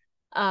notes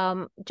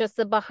just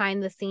the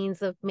behind the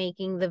scenes of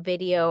making the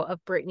video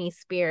of Britney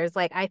Spears.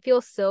 Like I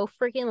feel so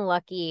freaking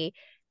lucky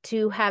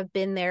to have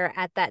been there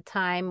at that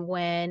time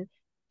when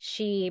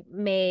she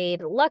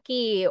made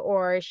Lucky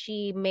or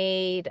she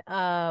made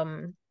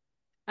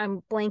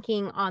I'm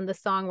blanking on the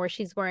song where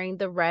she's wearing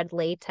the red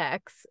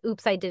latex.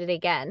 Oops, I did it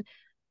again.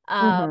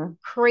 Hmm.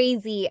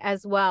 Crazy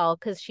as well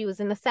because she was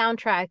in the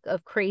soundtrack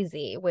of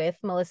Crazy with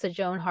Melissa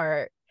Joan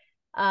Hart.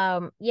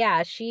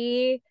 Yeah,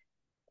 she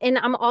and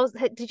I'm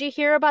also, did you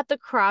hear about the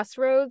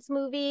Crossroads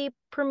movie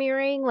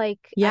premiering? Like,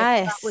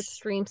 I saw with Yes.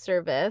 stream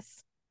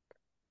service.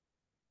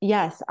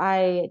 Yes,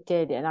 I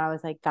did. And I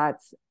was like,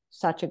 that's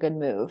such a good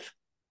move.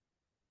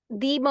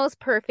 The most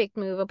perfect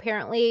move.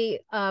 Apparently,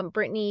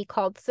 Britney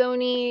called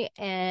Sony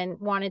and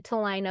wanted to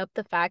line up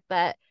the fact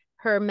that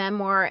her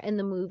memoir and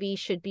the movie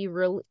should be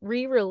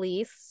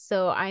re-released.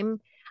 So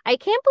I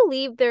can't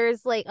believe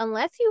there's like,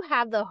 unless you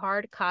have the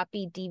hard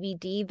copy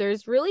DVD,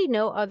 there's really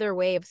no other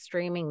way of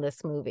streaming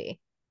this movie.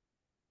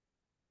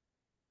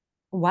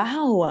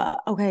 Wow.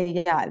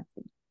 Okay. Yeah.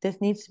 This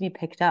needs to be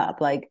picked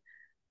up. Like,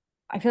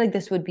 I feel like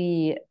this would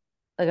be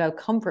like a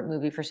comfort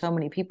movie for so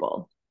many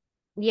people.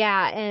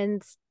 Yeah,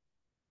 and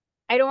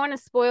I don't want to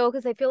spoil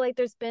because I feel like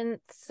there's been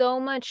so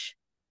much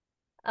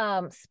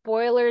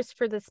spoilers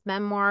for this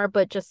memoir,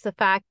 but just the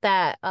fact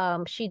that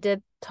she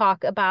did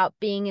talk about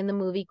being in the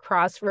movie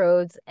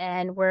Crossroads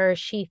and where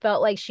she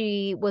felt like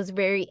she was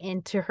very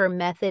into her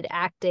method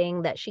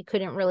acting, that she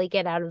couldn't really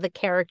get out of the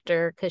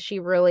character because she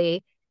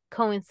really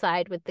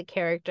coincide with the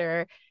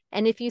character.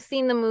 And if you've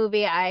seen the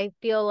movie, I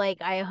feel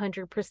like I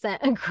 100%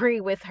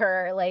 agree with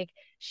her. Like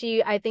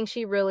I think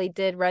she really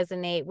did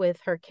resonate with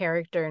her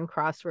character in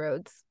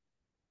Crossroads.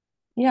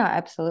 Yeah,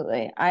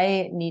 absolutely.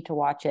 I need to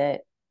watch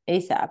it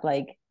ASAP.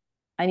 Like,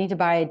 I need to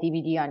buy a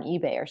DVD on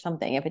eBay or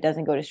something if it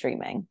doesn't go to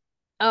streaming.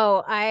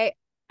 Oh, I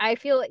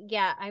feel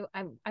yeah,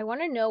 I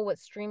want to know what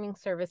streaming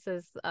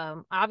services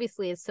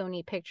obviously is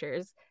Sony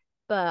Pictures,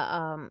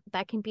 but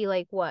that can be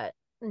like what,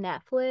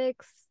 Netflix,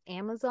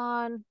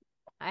 Amazon,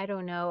 I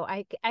don't know.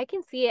 I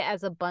can see it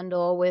as a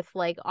bundle with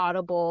like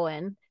Audible,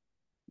 and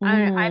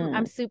I'm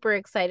Mm. super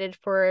excited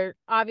for,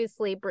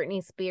 obviously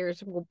Britney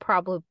Spears will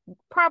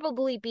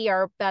probably be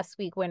our best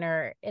week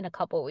winner in a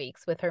couple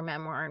weeks with her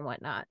memoir and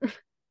whatnot.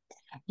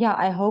 Yeah,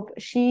 I hope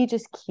she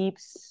just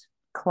keeps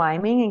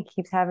climbing and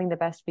keeps having the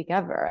best week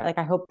ever. Like,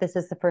 I hope this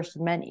is the first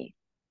of many.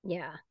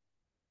 Yeah.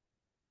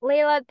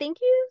 Leilah,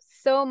 thank you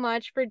so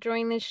much for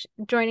joining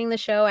the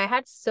show. I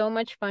had so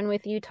much fun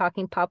with you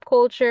talking pop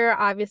culture,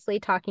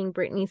 obviously talking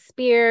Britney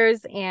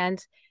Spears,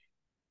 and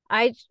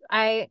I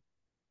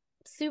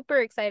super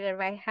excited if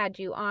I had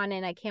you on,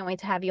 and I can't wait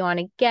to have you on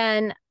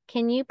again.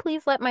 Can you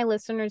please let my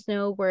listeners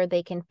know where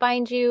they can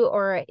find you,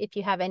 or if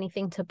you have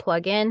anything to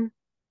plug in?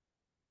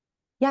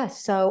 Yeah,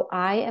 so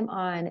I am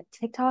on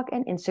TikTok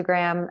and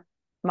Instagram.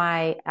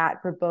 My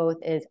at for both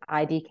is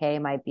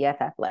IDK, my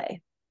BFF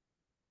Lay.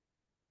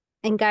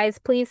 And guys,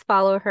 please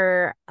follow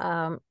her.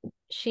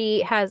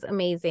 She has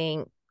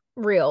amazing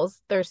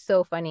reels. They're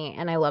so funny,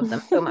 and I love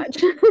them so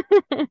much.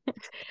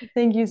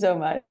 Thank you so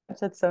much.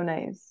 That's so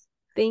nice.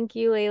 Thank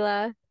you,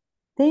 Leilah.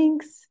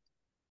 Thanks.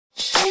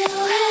 You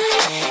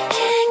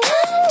can't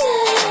come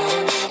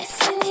down.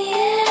 It's in the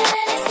air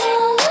and it's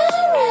all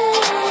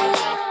around.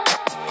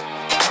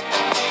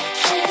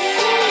 Can you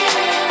feel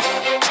it?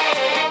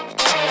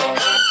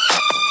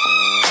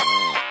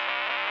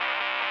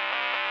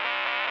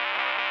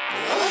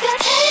 Oh, the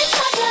taste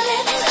of your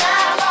lips.